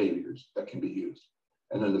alienating behaviors that can be used.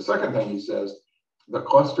 And then the second thing he says, the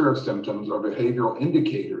cluster of symptoms or behavioral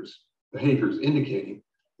indicators, behaviors indicating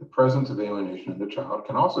the presence of alienation in the child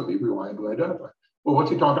can also be reliably identified. Well,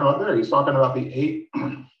 what's he talking about there? He's talking about the eight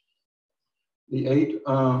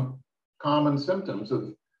common symptoms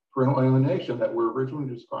of parental alienation that were originally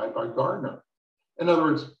described by Gardner. In other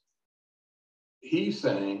words, he's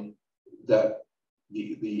saying that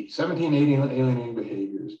the 17 alienating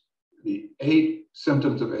behaviors, the 8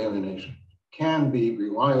 symptoms of alienation can be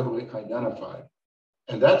reliably identified.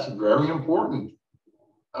 And that's very important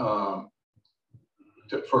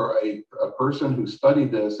for a person who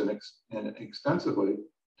studied this and extensively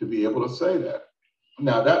to be able to say that.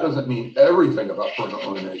 Now, that doesn't mean everything about parental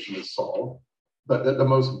alienation is solved, but that the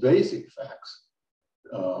most basic facts,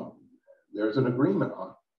 there's an agreement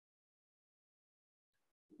on.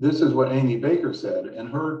 This is what Amy Baker said in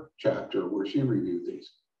her chapter where she reviewed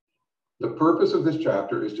these. The purpose of this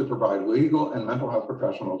chapter is to provide legal and mental health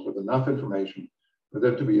professionals with enough information for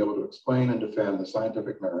them to be able to explain and defend the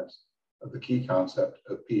scientific merits of the key concept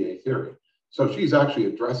of PA theory. So she's actually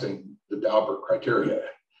addressing the Daubert criteria.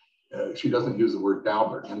 She doesn't use the word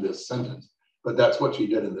Daubert in this sentence, but that's what she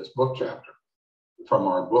did in this book chapter from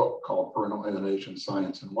our book called Parental Alienation,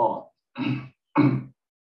 Science and Law, in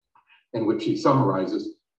which she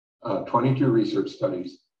summarizes 22 research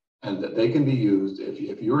studies, and that they can be used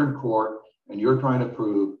if you're in court and you're trying to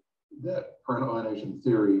prove that parental alienation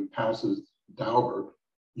theory passes Daubert,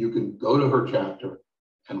 you can go to her chapter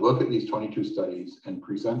and look at these 22 studies and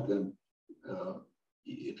present them.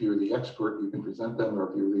 If you're the expert, you can present them, or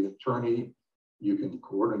if you're the attorney, you can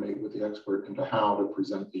coordinate with the expert into how to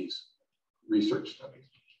present these research studies.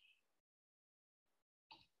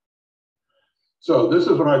 So this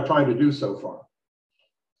is what I've tried to do so far.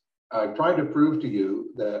 I've tried to prove to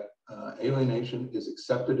you that alienation is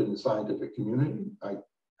accepted in the scientific community. I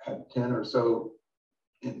had 10 or so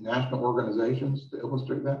national organizations to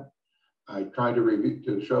illustrate that. I tried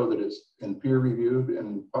to show that it's in peer-reviewed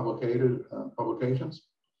and publications.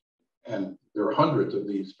 And there are hundreds of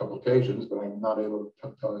these publications, but I'm not able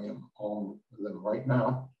to tell you all of them right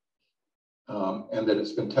now. And that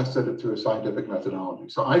it's been tested through a scientific methodology.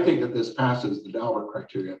 So I think that this passes the Daubert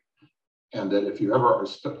criteria, and that if you ever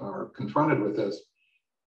are confronted with this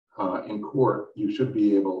in court, you should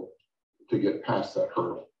be able to get past that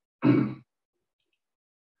hurdle.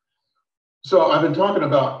 So I've been talking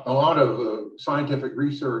about a lot of scientific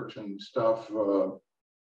research and stuff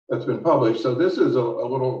that's been published. So this is a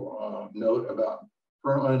little note about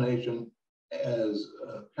parental alienation as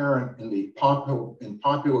apparent in the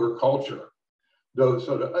popular culture.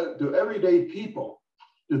 Do everyday people,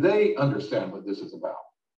 do they understand what this is about?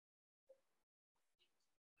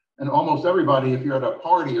 And almost everybody, if you're at a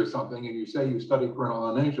party or something and you say you study parental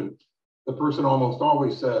alienation, the person almost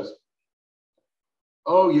always says,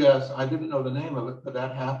 oh yes, I didn't know the name of it, but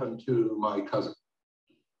that happened to my cousin.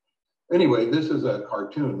 Anyway, this is a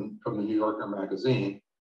cartoon from the New Yorker magazine,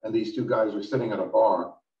 and these two guys are sitting at a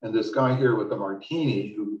bar, and this guy here with the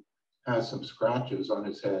martini who has some scratches on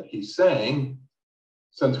his head, he's saying,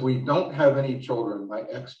 since we don't have any children, my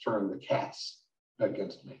ex turned the cats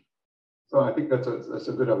against me. So I think that's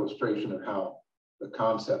a good illustration of how the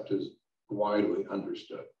concept is widely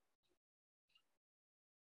understood.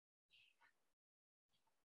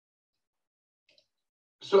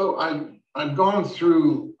 So I've gone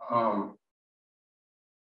through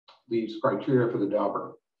these criteria for the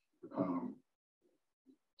Daubert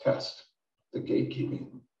test, the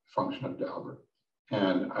gatekeeping function of Daubert.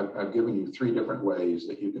 And I've given you 3 different ways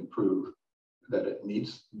that you can prove that it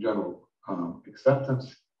meets general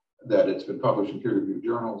acceptance, that it's been published in peer-reviewed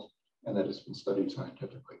journals, and that it's been studied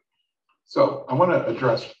scientifically. So I want to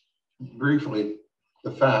address briefly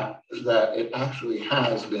the fact that it actually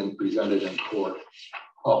has been presented in court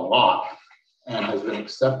a lot and has been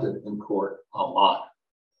accepted in court a lot.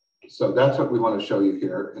 So that's what we want to show you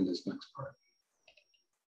here in this next part.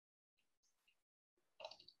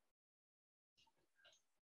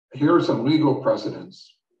 Here are some legal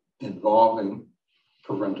precedents involving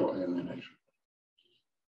parental alienation.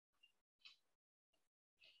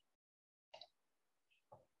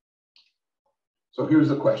 So here's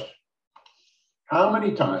the question. How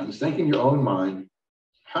many times, think in your own mind,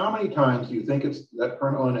 how many times do you think that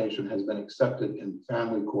parental alienation has been accepted in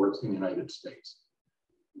family courts in the United States?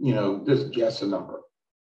 You know, just guess a number.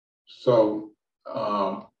 So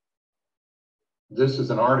this is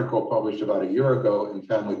an article published about a year ago in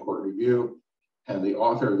Family Court Review, and the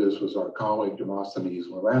author of this was our colleague Demosthenes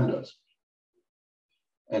Larandos.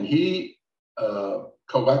 And he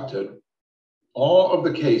collected all of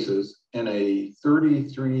the cases in a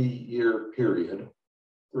 34-year period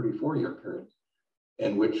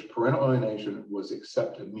in which parental alienation was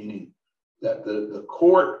accepted, meaning that the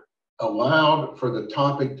court allowed for the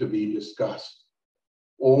topic to be discussed,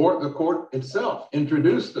 or the court itself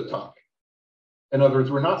introduced the topic. In other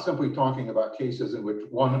words, we're not simply talking about cases in which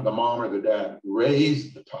the mom or the dad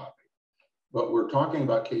raised the topic, but we're talking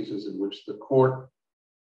about cases in which the court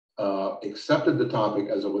accepted the topic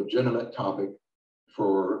as a legitimate topic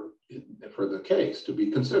for the case to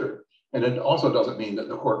be considered. And it also doesn't mean that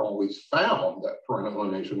the court always found that parental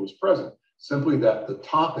alienation was present, simply that the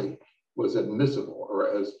topic was admissible, or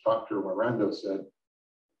as Dr. Miranda said,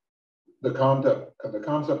 the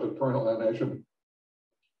concept of parental alienation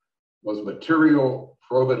was material,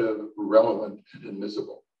 probative, relevant, and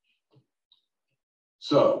admissible.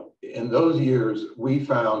 So in those years, we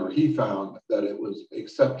found, or he found, that it was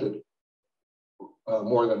accepted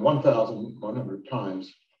more than 1,100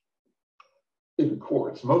 times in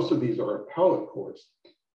courts. Most of these are appellate courts.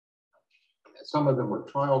 Some of them were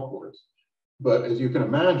trial courts. But as you can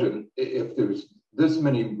imagine, if there's this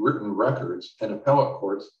many written records in appellate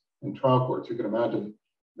courts and trial courts, you can imagine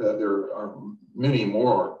that there are many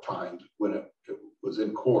more times when it was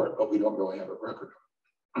in court, but we don't really have a record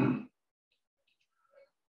of it.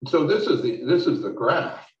 So this is the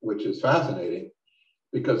graph, which is fascinating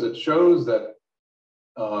because it shows that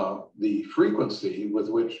the frequency with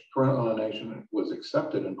which parental alienation was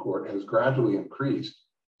accepted in court has gradually increased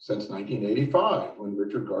since 1985, when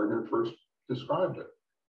Richard Gardner first described it.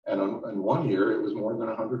 And in 1 year, it was more than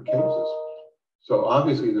 100 cases. So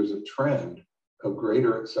obviously there's a trend of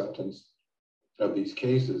greater acceptance of these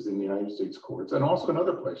cases in the United States courts, and also in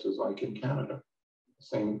other places like in Canada,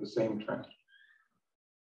 the same trend.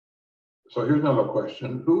 So here's another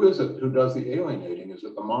question. Who is it who does the alienating? Is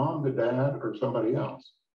it the mom, the dad, or somebody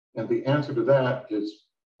else? And the answer to that is,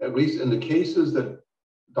 at least in the cases that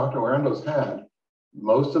Dr. Randos had,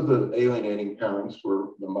 most of the alienating parents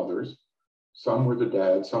were the mothers. Some were the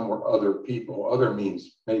dads, some were other people. Other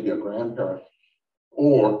means maybe a grandparent,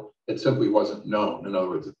 or it simply wasn't known. In other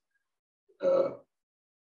words,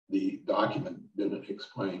 the document didn't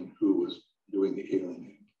explain who was doing the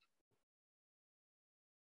alienating.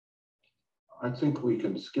 I think we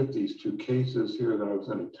can skip these two cases here that I was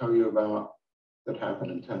going to tell you about that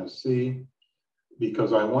happened in Tennessee,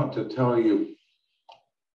 because I want to tell you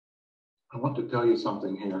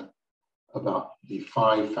something here about the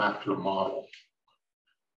 5-factor model.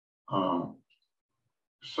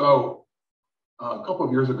 So a couple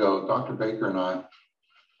of years ago, Dr. Baker and I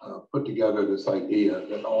put together this idea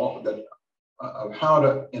of how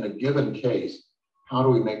to, in a given case, how do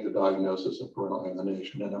we make the diagnosis of parental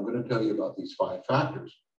alienation? And I'm going to tell you about these 5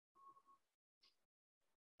 factors.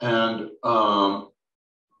 And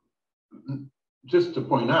just to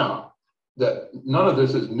point out that none of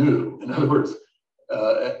this is new. In other words,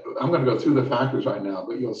 I'm going to go through the factors right now,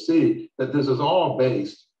 but you'll see that this is all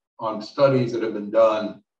based on studies that have been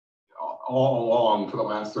done all along for the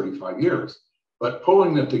last 35 years. But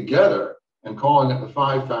pulling them together and calling it the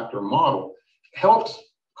 5-factor model helps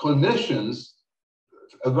clinicians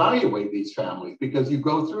evaluate these families, because you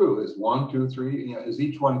go through, is 1, 2, 3, is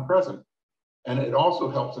each one present? And it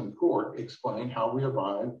also helps in court explain how we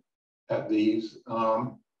arrive at these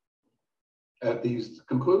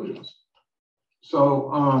conclusions.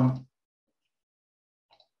 So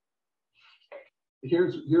here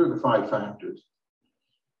are the 5 factors.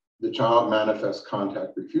 The child manifests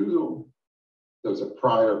contact refusal. There's a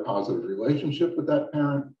prior positive relationship with that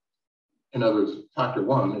parent. In other words, factor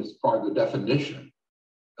 1 is part of the definition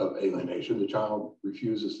of alienation. The child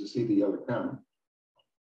refuses to see the other parent.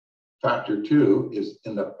 Factor 2 is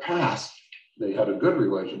in the past, they had a good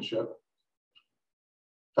relationship.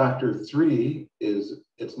 Factor 3 is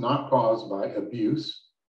it's not caused by abuse.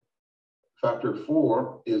 Factor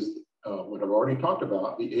 4 is what I've already talked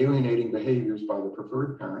about, the alienating behaviors by the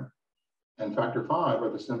preferred parent. And factor 5 are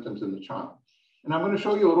the symptoms in the child. And I'm going to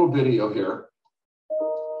show you a little video here.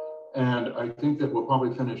 And I think that we'll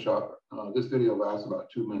probably finish up. This video lasts about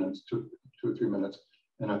 2 minutes, 2 or 3 minutes.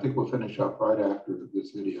 And I think we'll finish up right after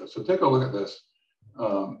this video. So take a look at this.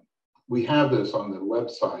 We have this on the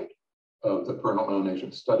website of the Parental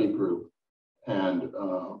Alienation Study Group, and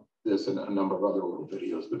this and a number of other little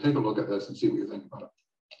videos. But take a look at this and see what you think about it.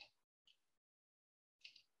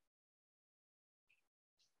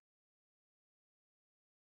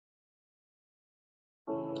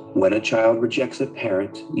 When a child rejects a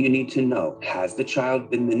parent, you need to know, has the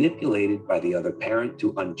child been manipulated by the other parent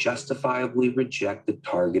to unjustifiably reject the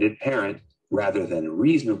targeted parent rather than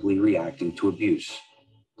reasonably reacting to abuse?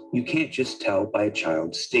 You can't just tell by a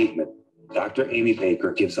child's statement. Dr. Amy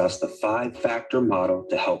Baker gives us the 5-factor model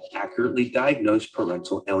to help accurately diagnose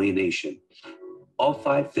parental alienation. All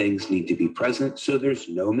 5 things need to be present so there's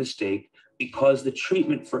no mistake, because the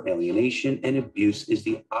treatment for alienation and abuse is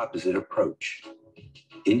the opposite approach.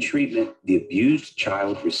 In treatment, the abused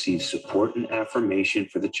child receives support and affirmation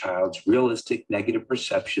for the child's realistic negative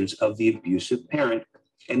perceptions of the abusive parent,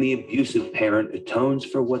 and the abusive parent atones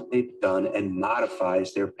for what they've done and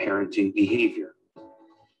modifies their parenting behavior.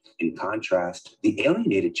 In contrast, the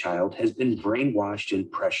alienated child has been brainwashed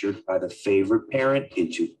and pressured by the favored parent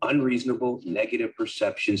into unreasonable negative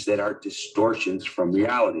perceptions that are distortions from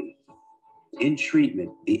reality. In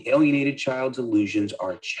treatment, the alienated child's illusions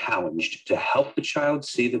are challenged to help the child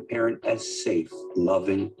see the parent as safe,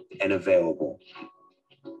 loving, and available.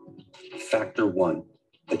 Factor 1,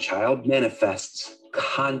 the child manifests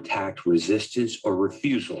contact resistance or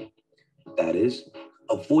refusal. That is,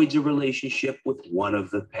 avoids a relationship with one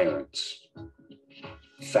of the parents.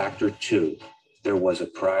 Factor 2, there was a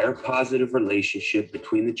prior positive relationship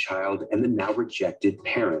between the child and the now rejected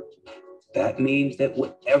parent. That means that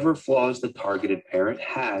whatever flaws the targeted parent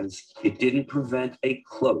has, it didn't prevent a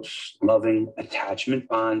close, loving attachment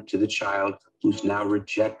bond to the child who's now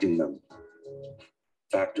rejecting them.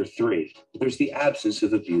 Factor 3, there's the absence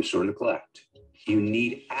of abuse or neglect. You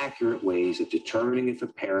need accurate ways of determining if a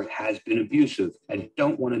parent has been abusive and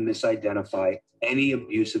don't want to misidentify any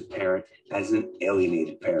abusive parent as an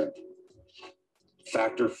alienated parent.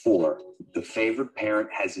 Factor 4, the favored parent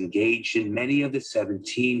has engaged in many of the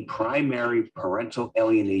 17 primary parental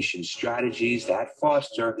alienation strategies that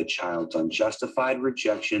foster the child's unjustified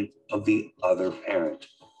rejection of the other parent.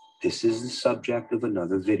 This is the subject of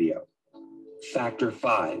another video. Factor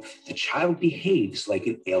 5, the child behaves like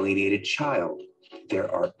an alienated child. There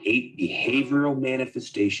are 8 behavioral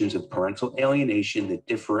manifestations of parental alienation that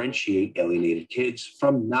differentiate alienated kids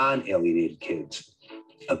from non-alienated kids.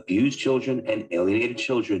 Abused children and alienated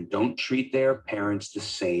children don't treat their parents the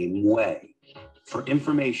same way. For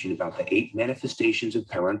information about the 8 manifestations of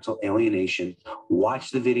parental alienation,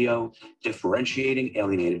 watch the video, Differentiating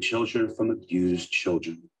Alienated Children from Abused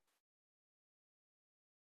Children.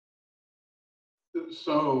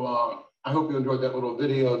 So I hope you enjoyed that little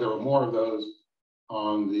video. There were more of those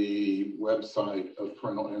on the website of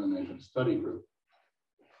Parental Alienation Study Group.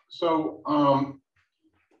 So I've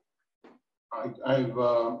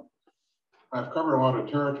covered a lot of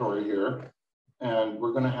territory here, and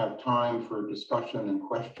we're going to have time for discussion and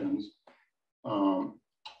questions.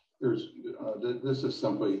 This is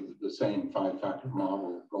simply the same 5-factor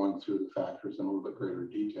model, going through the factors in a little bit greater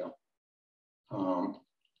detail.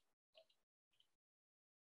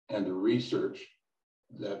 And the research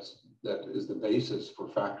that is the basis for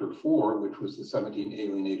factor 4, which was the 17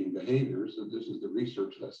 alienating behaviors. So this is the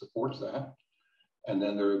research that supports that. And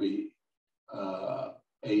then there are the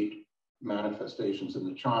 8 manifestations in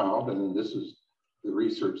the child, and then this is the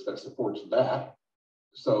research that supports that.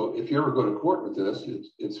 So if you ever go to court with this,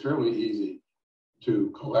 it's fairly easy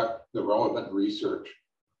to collect the relevant research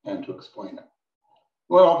and to explain it.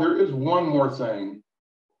 Well, there is one more thing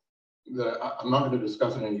that I'm not going to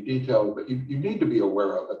discuss in any detail, but you need to be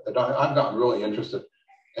aware of it, that I've gotten really interested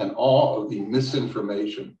in all of the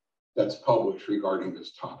misinformation that's published regarding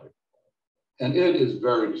this topic. And it is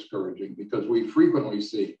very discouraging because we frequently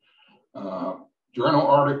see journal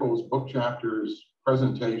articles, book chapters,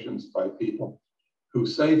 presentations by people who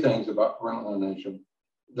say things about parental alienation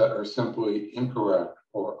that are simply incorrect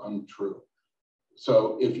or untrue.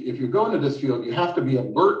 So if you go into this field, you have to be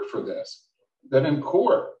alert for this, that in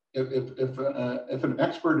court, if an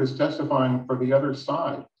expert is testifying for the other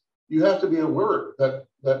side, you have to be alert that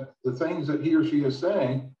the things that he or she is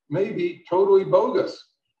saying may be totally bogus.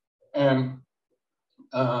 And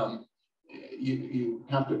you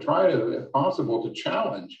have to try to, if possible, to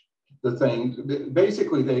challenge the things.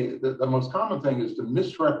 Basically, the most common thing is to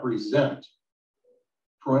misrepresent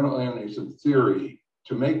parental alienation theory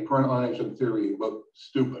to make parental alienation theory look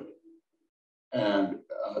stupid. And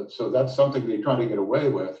so that's something they try to get away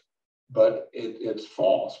with, but it's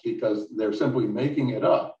false because they're simply making it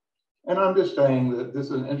up. And I'm just saying that this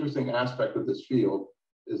is an interesting aspect of this field,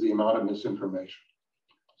 is the amount of misinformation.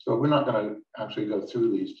 So we're not going to actually go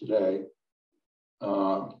through these today,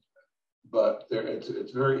 but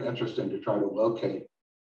it's very interesting to try to locate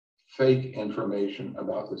fake information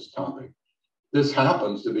about this topic. This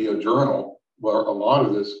happens to be a journal where a lot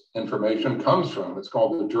of this information comes from. It's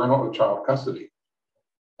called the Journal of Child Custody.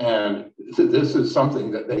 And this is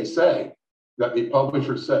something that they say, that the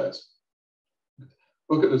publisher says.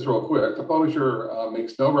 Look at this real quick. The publisher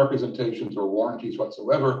makes no representations or warranties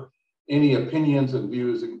whatsoever. Any opinions and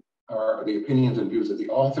views are the opinions and views of the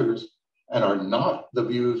authors and are not the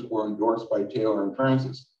views or endorsed by Taylor and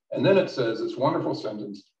Francis. And then it says this wonderful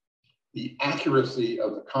sentence, the accuracy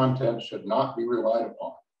of the content should not be relied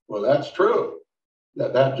upon. Well, that's true.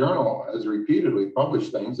 That journal has repeatedly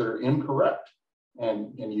published things that are incorrect.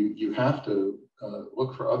 And you have to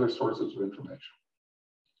look for other sources of information.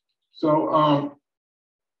 So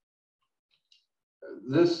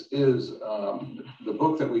this is the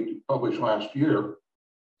book that we published last year.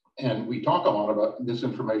 And we talk a lot about this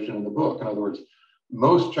information in the book. In other words,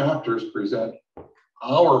 most chapters present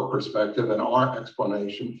our perspective and our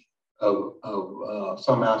explanation of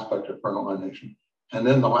some aspect of parental alienation. And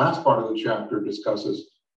then the last part of the chapter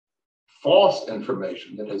discusses false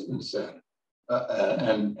information that has been said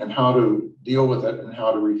and how to deal with it and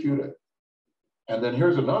how to refute it. And then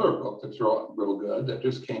here's another book that's real good that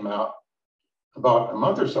just came out about a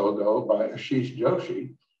month or so ago by Ashish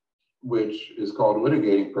Joshi, which is called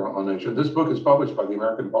Litigating Parental Alienation. This book is published by the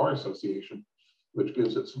American Bar Association, which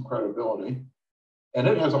gives it some credibility. And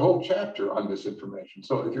it has a whole chapter on misinformation.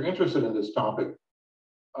 So if you're interested in this topic,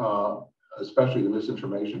 especially the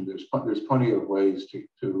misinformation, there's plenty of ways to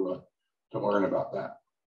learn about that.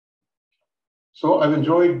 So I've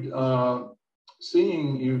enjoyed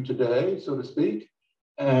seeing you today, so to speak.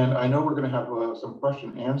 And I know we're going to have some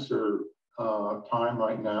question and answer time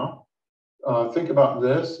right now. Think about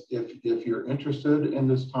this. If you're interested in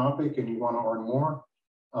this topic and you want to learn more,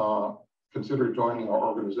 consider joining our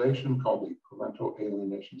organization called the Parental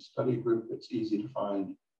Alienation Study Group. It's easy to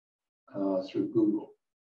find through Google.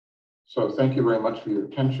 So thank you very much for your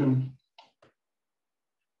attention.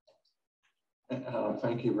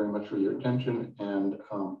 Thank you very much for your attention. And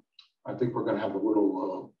I think we're going to have a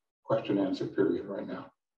little question and answer period right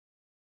now.